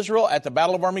behalf of Israel at the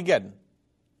Battle of Armageddon.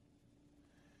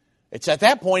 It's at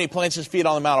that point he plants his feet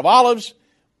on the Mount of Olives.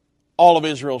 All of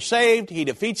Israel saved. He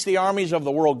defeats the armies of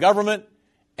the world government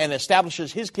and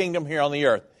establishes his kingdom here on the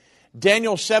earth.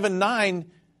 Daniel 7:9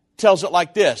 tells it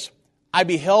like this. I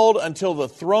beheld until the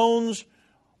thrones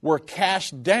were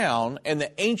cast down and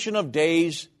the Ancient of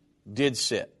Days did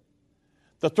sit.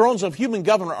 The thrones of human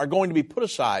government are going to be put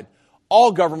aside.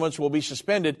 All governments will be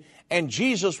suspended, and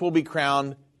Jesus will be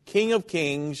crowned King of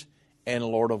Kings and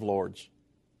Lord of Lords.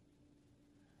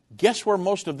 Guess where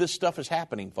most of this stuff is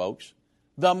happening, folks?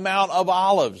 The Mount of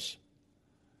Olives.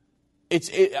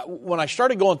 When I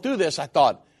started going through this, I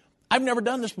thought, I've never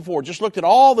done this before. Just looked at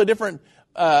all the different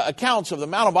accounts of the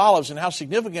Mount of Olives and how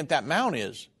significant that mount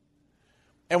is.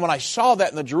 And when I saw that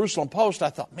in the Jerusalem Post, I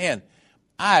thought, man,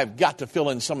 I've got to fill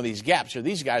in some of these gaps here.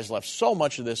 These guys left so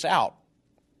much of this out.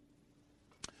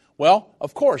 Well,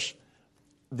 of course,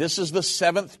 this is the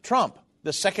seventh trump,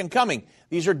 the second coming.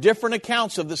 These are different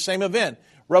accounts of the same event.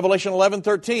 Revelation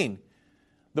 11:13.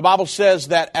 The Bible says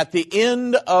that at the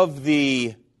end of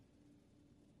the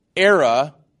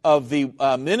era of the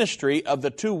ministry of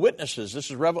the two witnesses, this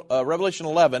is Revelation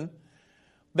 11,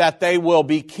 that they will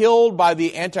be killed by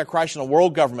the Antichrist and the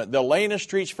world government. They'll lay in the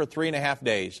streets for 3.5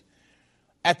 days.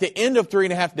 At the end of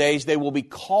 3.5 days, they will be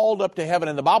called up to heaven.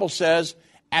 And the Bible says,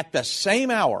 at the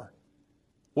same hour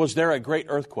was there a great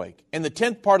earthquake. And the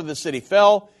 10th part of the city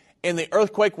fell. In the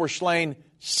earthquake were slain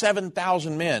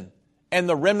 7,000 men. And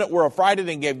the remnant were affrighted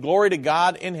and gave glory to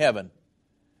God in heaven.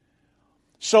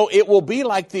 So it will be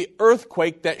like the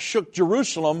earthquake that shook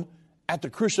Jerusalem at the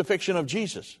crucifixion of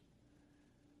Jesus.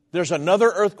 There's another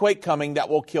earthquake coming that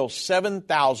will kill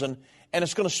 7,000, and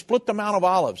it's going to split the Mount of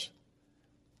Olives.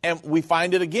 And we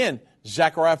find it again,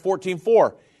 Zechariah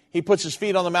 14:4. He puts his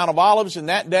feet on the Mount of Olives in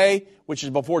that day, which is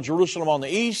before Jerusalem on the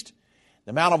east.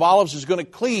 The Mount of Olives is going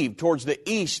to cleave towards the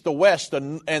east, the west,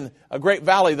 and a great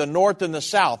valley, the north and the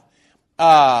south.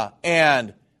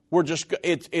 And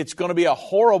it's going to be a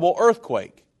horrible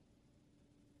earthquake.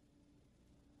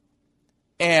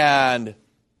 And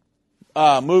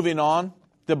moving on,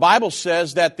 the Bible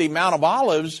says that the Mount of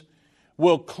Olives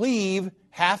will cleave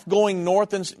half going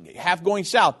north and half going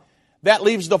south. That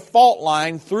leaves the fault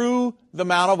line through the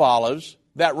Mount of Olives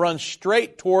that runs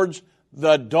straight towards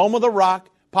the Dome of the Rock,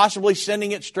 possibly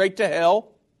sending it straight to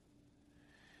hell.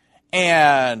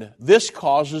 And this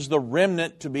causes the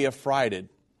remnant to be affrighted.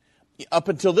 Up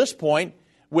until this point,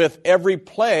 with every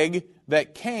plague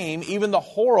that came, even the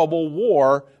horrible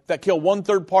war that killed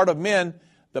 1/3 part of men,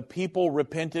 the people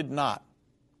repented not.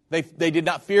 They did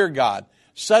not fear God.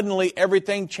 Suddenly,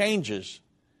 everything changes.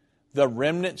 The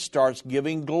remnant starts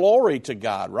giving glory to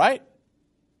God, right?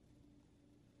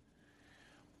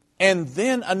 And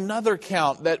then another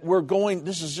account that we're going,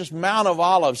 this is just Mount of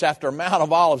Olives after Mount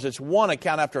of Olives. It's one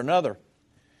account after another.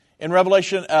 In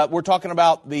Revelation, we're talking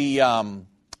about the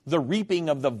reaping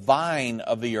of the vine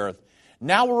of the earth.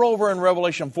 Now we're over in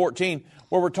Revelation 14,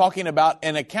 where we're talking about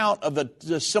an account of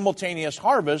the simultaneous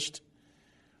harvest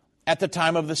at the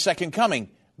time of the second coming.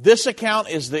 This account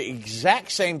is the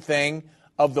exact same thing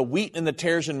of the wheat and the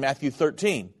tares in Matthew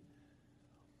 13.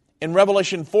 In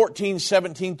Revelation 14,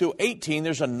 17 through 18,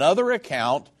 there's another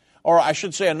account, or I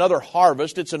should say another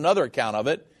harvest. It's another account of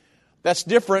it that's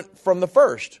different from the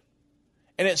first.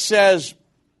 And it says,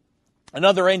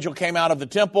 another angel came out of the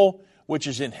temple, which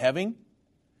is in heaven,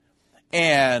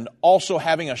 and also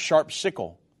having a sharp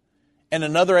sickle. And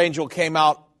another angel came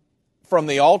out from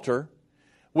the altar,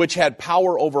 which had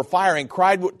power over fire, and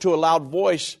cried to a loud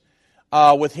voice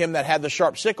with him that had the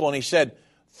sharp sickle. And he said,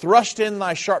 thrust in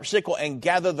thy sharp sickle and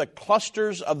gather the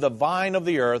clusters of the vine of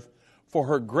the earth, for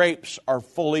her grapes are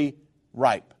fully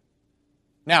ripe.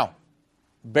 Now,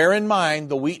 bear in mind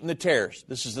the wheat and the tares.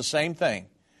 This is the same thing.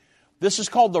 This is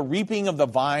called the reaping of the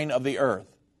vine of the earth.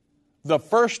 The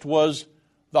first was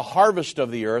the harvest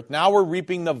of the earth. Now we're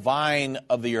reaping the vine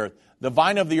of the earth. The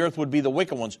vine of the earth would be the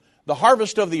wicked ones. The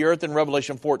harvest of the earth in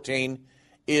Revelation 14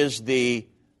 is the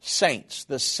saints,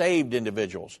 the saved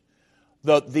individuals.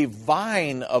 The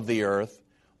vine of the earth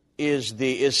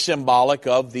is symbolic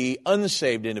of the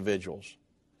unsaved individuals.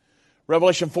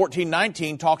 Revelation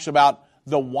 14:19 talks about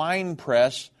the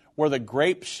winepress where the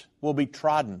grapes will be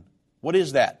trodden. What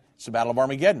is that? It's the Battle of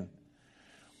Armageddon.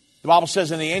 The Bible says,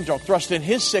 and the angel thrust in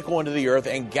his sickle into the earth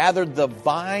and gathered the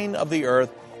vine of the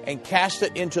earth and cast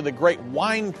it into the great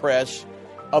winepress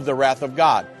of the wrath of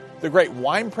God. The great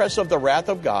winepress of the wrath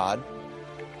of God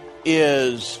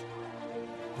is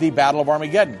the Battle of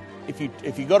Armageddon. If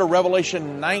you go to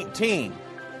Revelation 19,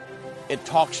 it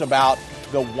talks about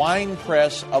the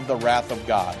winepress of the wrath of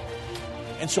God.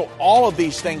 And so all of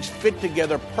these things fit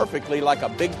together perfectly like a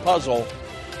big puzzle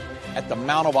at the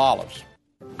Mount of Olives.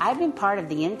 I've been part of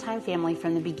the End Time family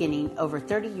from the beginning over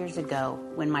 30 years ago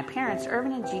when my parents,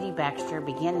 Irvin and Judy Baxter,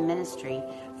 began ministry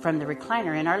from the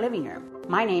recliner in our living room.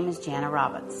 My name is Jana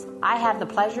Robbins. I have the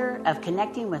pleasure of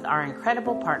connecting with our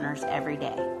incredible partners every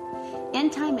day.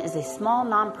 End Time is a small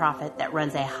nonprofit that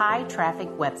runs a high-traffic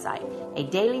website, a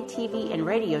daily TV and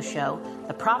radio show,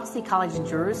 the Prophecy College in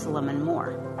Jerusalem, and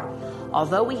more.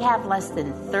 Although we have less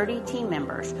than 30 team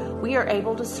members, we are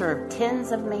able to serve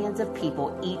tens of millions of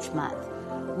people each month.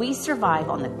 We survive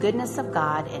on the goodness of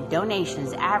God and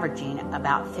donations averaging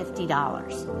about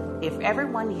 $50. If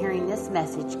everyone hearing this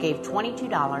message gave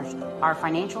 $22, our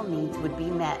financial needs would be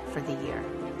met for the year.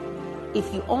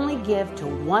 If you only give to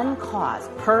one cause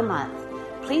per month,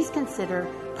 please consider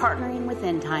partnering with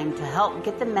End Time to help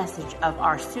get the message of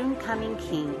our soon-coming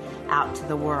King out to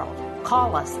the world.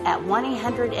 Call us at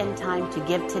 1-800-END-TIME to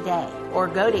give today, or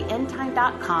go to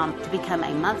endtime.com to become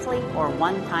a monthly or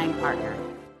one-time partner.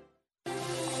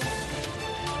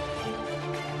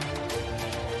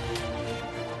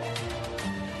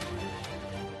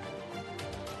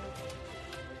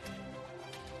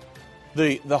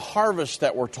 The harvest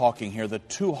that we're talking here, the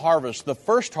two harvests, the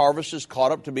first harvest is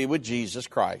caught up to be with Jesus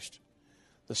Christ.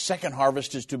 The second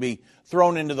harvest is to be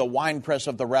thrown into the winepress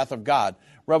of the wrath of God.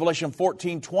 Revelation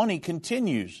 14:20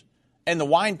 continues, and the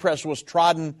winepress was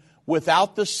trodden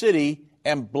without the city,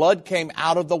 and blood came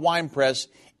out of the winepress,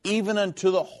 even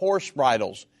unto the horse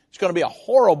bridles. It's going to be a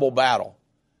horrible battle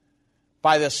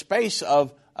by the space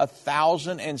of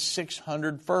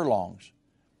 1,600 furlongs.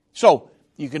 So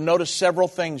you can notice several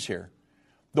things here.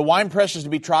 The winepress is to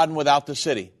be trodden without the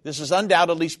city. This is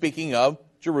undoubtedly speaking of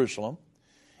Jerusalem.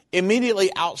 Immediately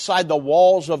outside the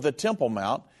walls of the Temple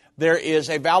Mount, there is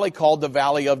a valley called the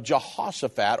Valley of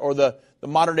Jehoshaphat, or the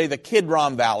modern day, the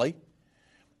Kidron Valley.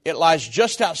 It lies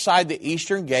just outside the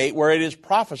eastern gate, where it is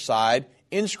prophesied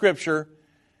in Scripture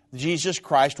Jesus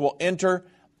Christ will enter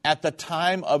at the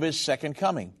time of His second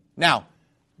coming. Now,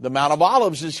 the Mount of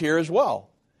Olives is here as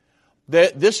well.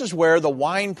 This is where the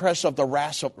winepress of the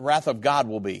wrath of God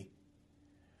will be.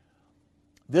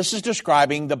 This is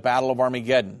describing the Battle of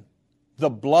Armageddon. The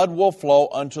blood will flow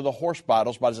unto the horse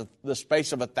battles by the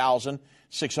space of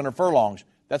 1,600 furlongs.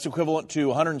 That's equivalent to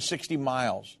 160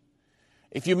 miles.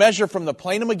 If you measure from the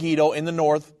plain of Megiddo in the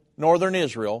northern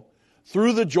Israel,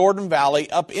 through the Jordan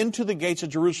Valley up into the gates of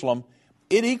Jerusalem,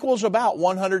 it equals about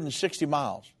 160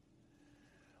 miles.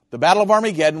 The Battle of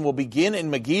Armageddon will begin in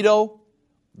Megiddo,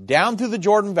 down through the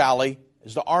Jordan Valley,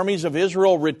 as the armies of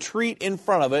Israel retreat in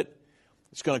front of it.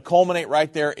 It's going to culminate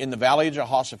right there in the Valley of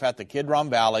Jehoshaphat, the Kidron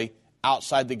Valley,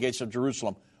 outside the gates of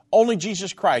Jerusalem. Only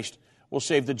Jesus Christ will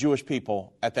save the Jewish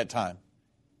people at that time.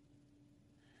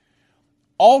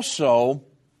 Also,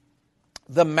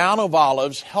 the Mount of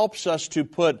Olives helps us to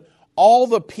put all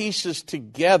the pieces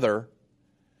together,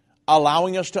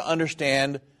 allowing us to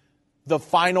understand the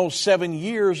final 7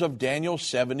 years of Daniel's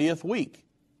 70th week.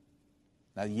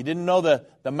 Now, you didn't know the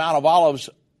Mount of Olives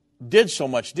did so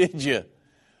much, did you?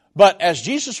 But as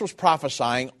Jesus was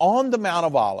prophesying on the Mount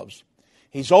of Olives,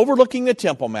 He's overlooking the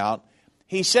Temple Mount.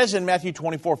 He says in Matthew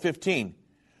 24:15,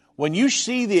 when you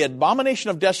see the abomination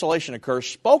of desolation occur,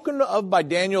 spoken of by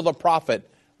Daniel the prophet,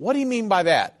 what do you mean by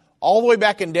that? All the way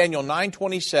back in Daniel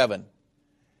 9:27.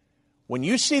 When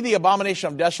you see the abomination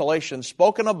of desolation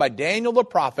spoken of by Daniel the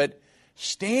prophet,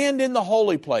 stand in the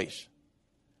holy place.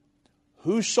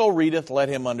 Whoso readeth, let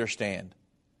him understand.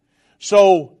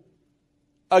 So,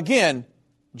 again,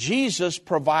 Jesus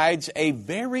provides a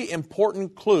very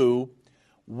important clue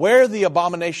where the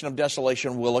abomination of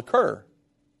desolation will occur.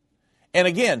 And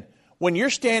again, when you're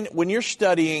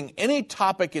studying any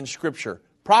topic in Scripture,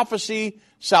 prophecy,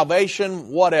 salvation,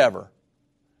 whatever,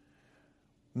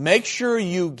 make sure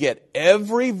you get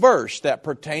every verse that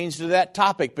pertains to that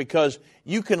topic, because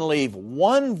you can leave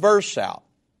one verse out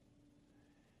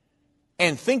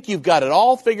and think you've got it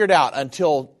all figured out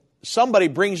until somebody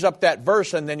brings up that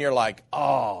verse, and then you're like,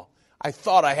 oh, I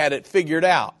thought I had it figured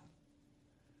out.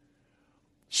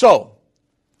 So,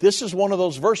 this is one of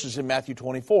those verses in Matthew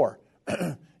 24.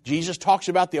 Jesus talks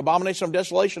about the abomination of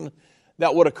desolation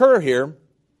that would occur here.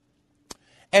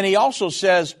 And He also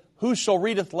says, whoso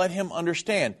readeth, let him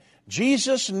understand.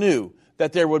 Jesus knew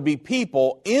that there would be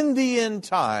people in the end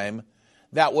time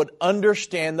that would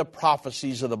understand the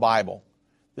prophecies of the Bible.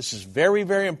 This is very,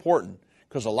 very important,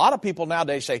 because a lot of people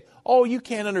nowadays say, oh, you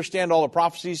can't understand all the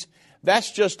prophecies. That's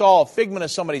just all a figment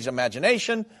of somebody's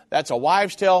imagination. That's a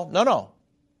wives' tale. No.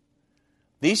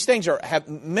 These things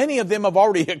many of them have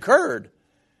already occurred.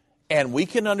 And we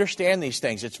can understand these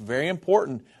things. It's very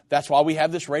important. That's why we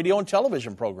have this radio and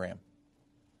television program.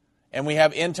 And we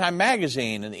have End Time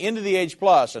Magazine and the End of the Age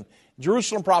Plus and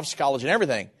Jerusalem Prophecy College and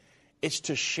everything. It's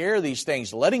to share these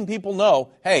things, letting people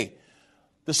know, hey,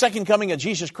 the second coming of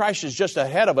Jesus Christ is just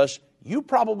ahead of us. You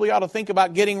probably ought to think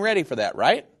about getting ready for that,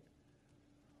 right?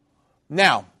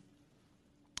 Now,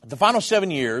 the final 7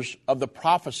 years of the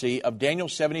prophecy of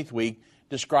Daniel's 70th week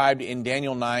described in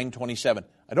Daniel 9:27.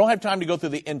 I don't have time to go through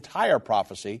the entire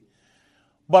prophecy,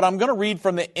 but I'm going to read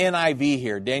from the NIV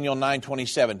here, Daniel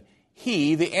 9:27.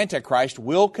 He, the Antichrist,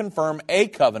 will confirm a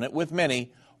covenant with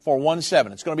many for 1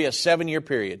 7. It's going to be a 7-year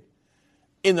period.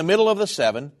 In the middle of the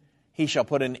 7, he shall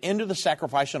put an end to the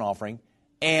sacrifice and offering,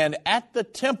 and at the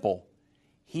temple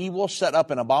he will set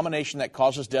up an abomination that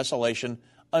causes desolation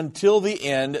until the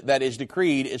end that is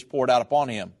decreed is poured out upon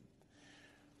him.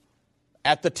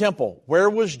 At the temple, where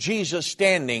was Jesus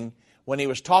standing when He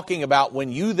was talking about,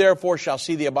 when you therefore shall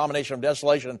see the abomination of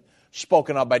desolation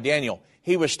spoken of by Daniel?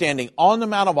 He was standing on the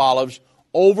Mount of Olives,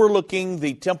 overlooking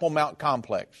the Temple Mount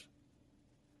complex.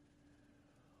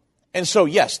 And so,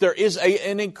 yes, there is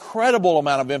an incredible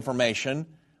amount of information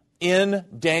in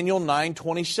Daniel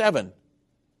 9:27.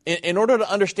 In order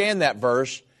to understand that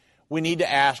verse, we need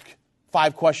to ask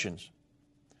 5 questions.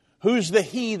 Who's the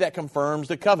He that confirms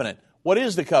the covenant? What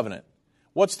is the covenant?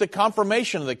 What's the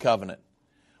confirmation of the covenant?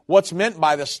 What's meant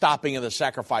by the stopping of the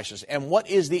sacrifices? And what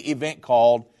is the event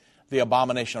called the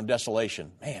abomination of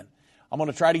desolation? Man, I'm going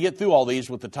to try to get through all these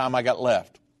with the time I got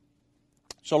left.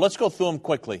 So let's go through them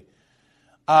quickly.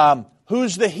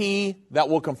 Who's the He that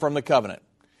will confirm the covenant?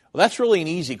 Well, that's really an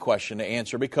easy question to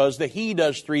answer, because the He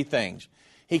does 3 things.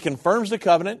 He confirms the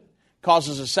covenant,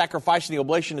 causes the sacrifice and the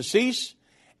oblation to cease,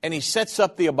 and He sets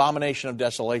up the abomination of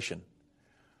desolation.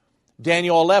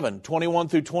 Daniel 11:21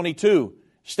 through 22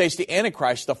 states the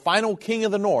Antichrist, the final king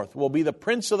of the north, will be the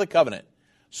prince of the covenant.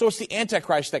 So it's the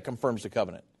Antichrist that confirms the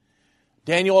covenant.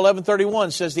 Daniel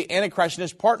 11:31 says the Antichrist and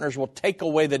his partners will take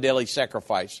away the daily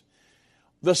sacrifice.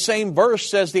 The same verse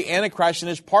says the Antichrist and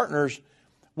his partners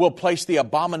will place the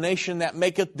abomination that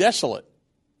maketh desolate.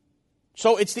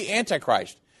 So it's the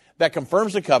Antichrist that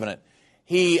confirms the covenant.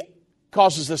 He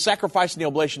causes the sacrifice and the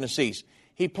oblation to cease.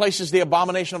 He places the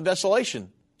abomination of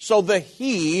desolation. So the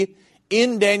he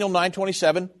in Daniel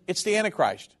 9:27, it's the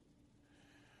Antichrist.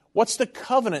 What's the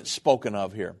covenant spoken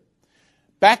of here?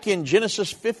 Back in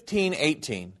Genesis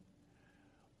 15:18,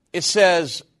 it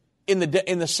says, in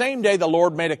the same day the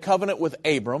Lord made a covenant with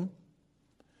Abram.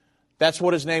 That's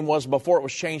what his name was before it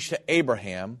was changed to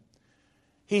Abraham.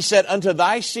 He said, unto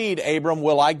thy seed, Abram,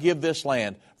 will I give this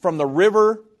land, from the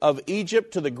river of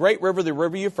Egypt to the great river, the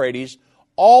river Euphrates,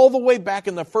 all the way back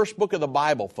in the first book of the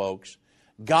Bible, folks.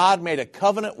 God made a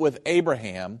covenant with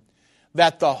Abraham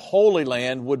that the Holy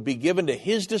Land would be given to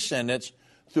his descendants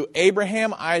through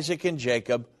Abraham, Isaac, and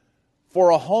Jacob for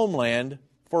a homeland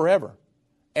forever.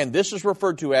 And this is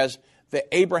referred to as the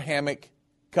Abrahamic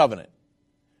covenant.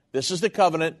 This is the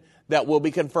covenant that will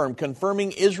be confirmed,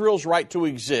 confirming Israel's right to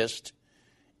exist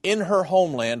in her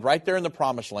homeland, right there in the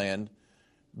Promised Land,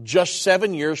 just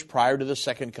 7 years prior to the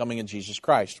second coming of Jesus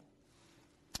Christ.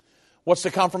 What's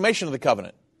the confirmation of the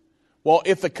covenant? Well,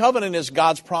 if the covenant is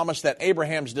God's promise that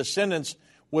Abraham's descendants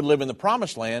would live in the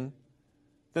Promised Land,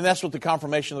 then that's what the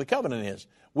confirmation of the covenant is.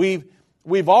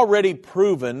 We've already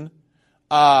proven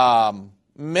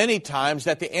many times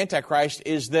that the Antichrist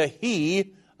is the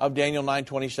he of Daniel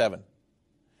 9:27.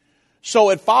 So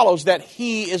it follows that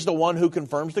he is the one who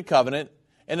confirms the covenant.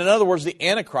 And in other words, the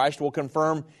Antichrist will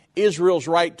confirm Israel's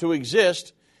right to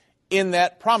exist in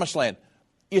that Promised Land.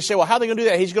 You say, well, how are they going to do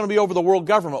that? He's going to be over the world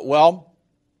government. Well,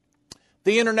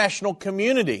 the international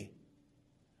community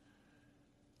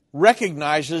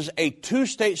recognizes a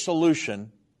two-state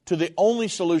solution to the only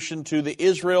solution to the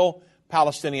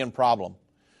Israel-Palestinian problem.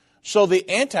 So the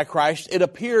Antichrist, it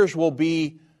appears, will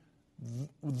be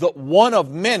the one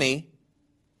of many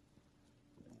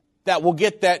that will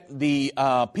get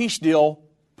the peace deal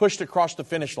pushed across the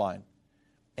finish line.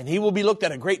 And he will be looked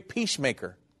at a great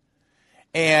peacemaker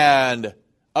and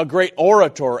a great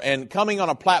orator and coming on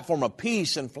a platform of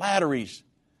peace and flatteries.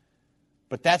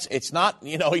 But it's not,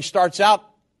 he starts out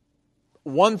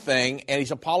one thing and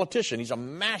he's a politician. He's a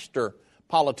master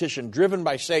politician driven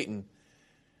by Satan.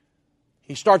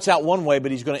 He starts out one way,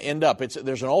 but he's going to end up.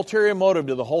 There's an ulterior motive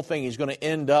to the whole thing. He's going to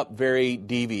end up very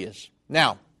devious.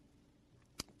 Now,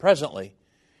 presently,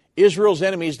 Israel's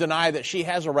enemies deny that she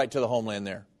has a right to the homeland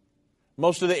there.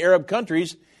 Most of the Arab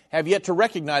countries have yet to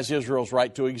recognize Israel's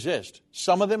right to exist.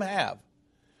 Some of them have.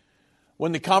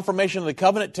 When the confirmation of the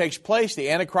covenant takes place, the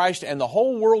Antichrist and the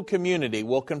whole world community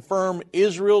will confirm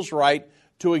Israel's right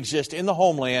to exist in the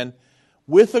homeland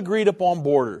with agreed upon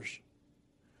borders.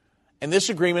 And this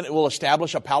agreement will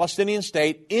establish a Palestinian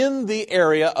state in the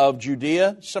area of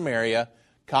Judea, Samaria,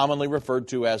 commonly referred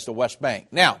to as the West Bank.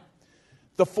 Now,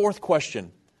 the fourth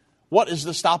question, what is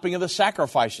the stopping of the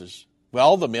sacrifices?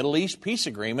 Well, the Middle East peace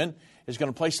agreement is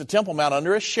going to place the Temple Mount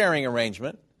under a sharing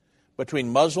arrangement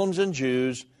between Muslims and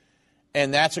Jews,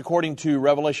 and that's according to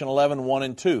Revelation 11, 1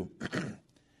 and 2.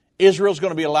 Israel's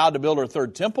going to be allowed to build her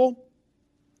third temple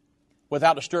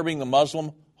without disturbing the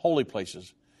Muslim holy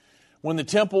places. When the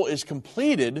temple is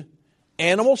completed,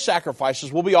 animal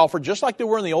sacrifices will be offered just like they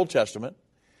were in the Old Testament,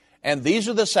 and these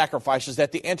are the sacrifices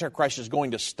that the Antichrist is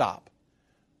going to stop.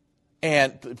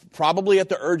 And probably at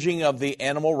the urging of the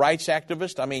animal rights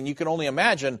activist. I mean, you can only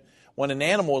imagine when an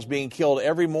animal is being killed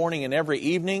every morning and every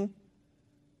evening,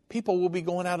 people will be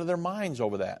going out of their minds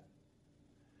over that.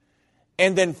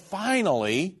 And then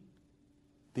finally,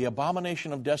 the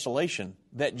abomination of desolation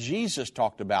that Jesus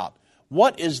talked about.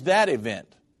 What is that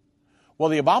event? Well,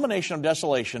 the abomination of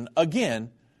desolation,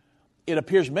 again, it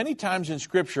appears many times in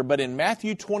Scripture, but in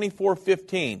Matthew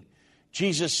 24:15,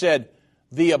 Jesus said,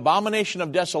 the abomination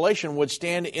of desolation would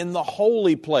stand in the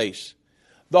holy place.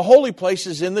 The holy place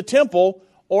is in the temple,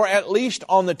 or at least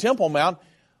on the Temple Mount.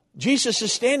 Jesus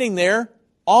is standing there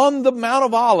on the Mount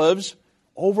of Olives,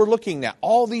 overlooking that.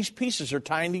 All these pieces are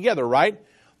tying together, right?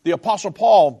 The Apostle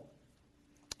Paul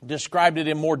described it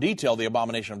in more detail, the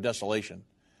abomination of desolation.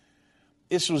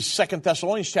 This was 2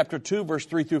 Thessalonians chapter 2, verse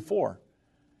 3 through 4.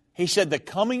 He said the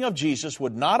coming of Jesus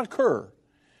would not occur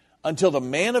until the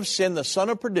man of sin, the son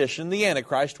of perdition, the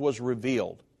Antichrist, was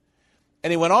revealed. And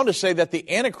he went on to say that the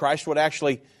Antichrist would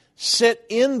actually sit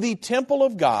in the temple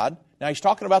of God. Now he's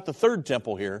talking about the third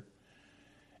temple here.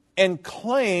 And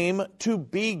claim to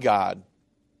be God.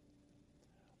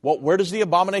 Well, where does the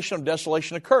abomination of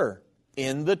desolation occur?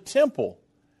 In the temple.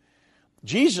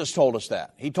 Jesus told us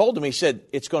that. He told them, he said,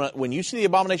 it's going to, when you see the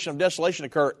abomination of desolation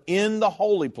occur in the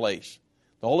holy place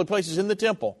is in the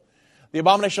temple. The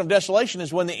abomination of desolation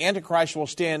is when the Antichrist will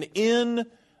stand in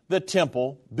the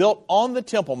temple, built on the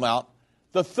Temple Mount,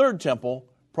 the third temple,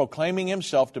 proclaiming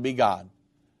himself to be God.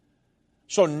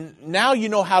 So now you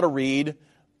know how to read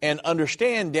and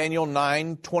understand Daniel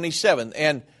 9:27.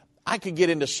 And I could get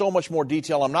into so much more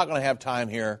detail. I'm not going to have time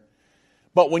here.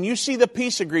 But when you see the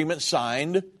peace agreement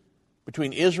signed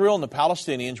between Israel and the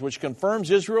Palestinians, which confirms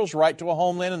Israel's right to a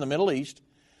homeland in the Middle East,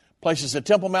 places the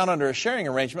Temple Mount under a sharing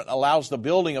arrangement, allows the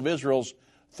building of Israel's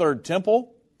third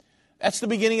temple, that's the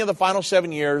beginning of the final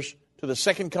 7 years to the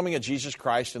second coming of Jesus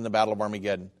Christ in the Battle of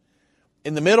Armageddon.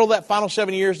 In the middle of that final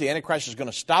 7 years, the Antichrist is going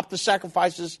to stop the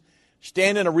sacrifices,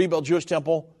 stand in a rebuilt Jewish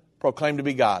temple, proclaim to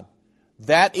be God.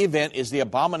 That event is the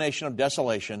abomination of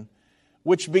desolation,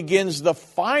 which begins the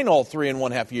final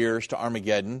 3.5 years to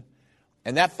Armageddon.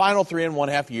 And that final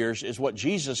 3.5 years is what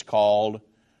Jesus called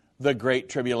the Great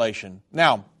Tribulation.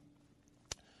 Now,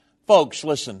 folks,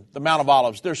 listen, the Mount of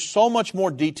Olives, there's so much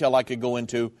more detail I could go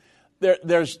into.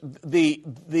 There's the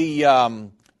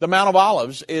Mount of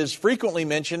Olives is frequently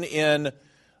mentioned in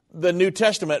the New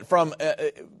Testament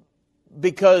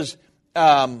because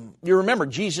you remember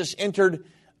Jesus entered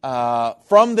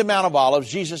from the Mount of Olives.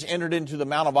 Jesus entered into the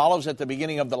Mount of Olives at the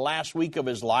beginning of the last week of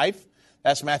his life.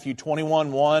 That's Matthew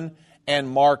 21:1 and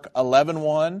Mark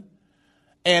 11:1.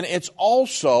 And it's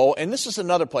also, and this is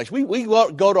another place, we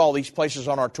go to all these places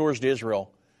on our tours to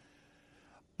Israel,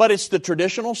 but it's the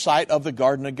traditional site of the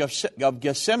Garden of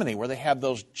Gethsemane, where they have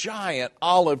those giant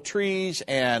olive trees,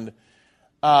 and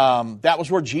that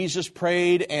was where Jesus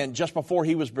prayed, and just before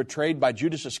he was betrayed by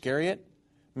Judas Iscariot,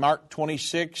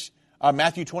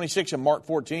 Matthew 26 and Mark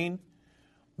 14.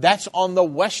 That's on the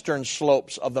western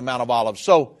slopes of the Mount of Olives.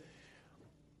 So,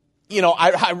 you know,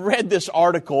 I read this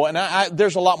article, and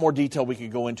there's a lot more detail we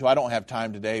could go into. I don't have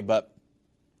time today, but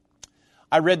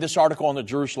I read this article on the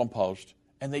Jerusalem Post,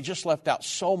 and they just left out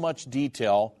so much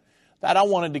detail that I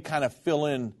wanted to kind of fill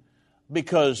in,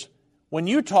 because when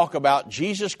you talk about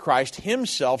Jesus Christ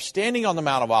himself standing on the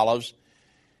Mount of Olives,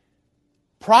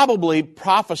 probably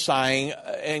prophesying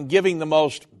and giving the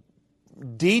most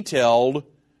detailed,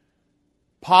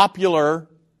 popular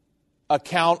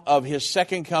account of his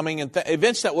second coming and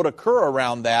events that would occur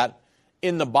around that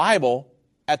in the Bible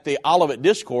at the Olivet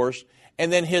Discourse,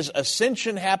 and then his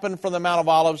ascension happened from the Mount of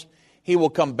Olives. He will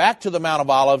come back to the Mount of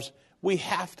Olives. We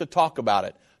have to talk about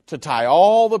it to tie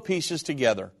all the pieces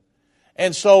together.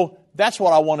 And so that's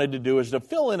what I wanted to do, is to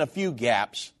fill in a few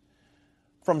gaps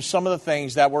from some of the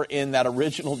things that were in that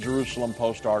original Jerusalem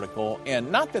Post article. And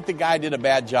not that the guy did a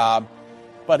bad job,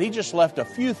 but he just left a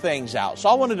few things out. So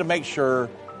I wanted to make sure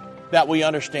that we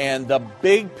understand the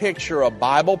big picture of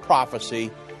Bible prophecy.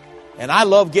 And I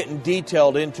love getting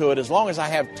detailed into it as long as I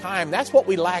have time. That's what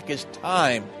we lack, is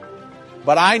time.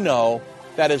 But I know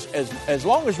that as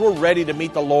long as we're ready to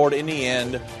meet the Lord in the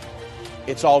end,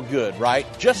 it's all good, right?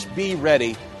 Just be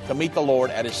ready to meet the Lord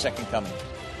at his second coming.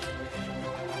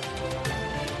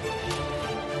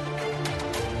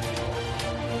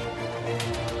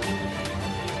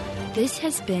 This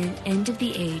has been End of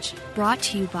the Age, brought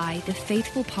to you by the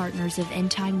faithful partners of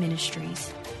End Time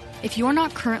Ministries. If you're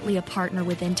not currently a partner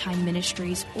with End Time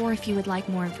Ministries, or if you would like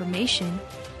more information,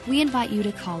 we invite you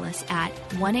to call us at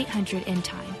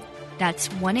 1-800-END-TIME. That's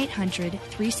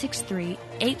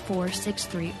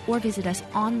 1-800-363-8463, or visit us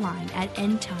online at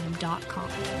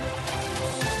endtime.com.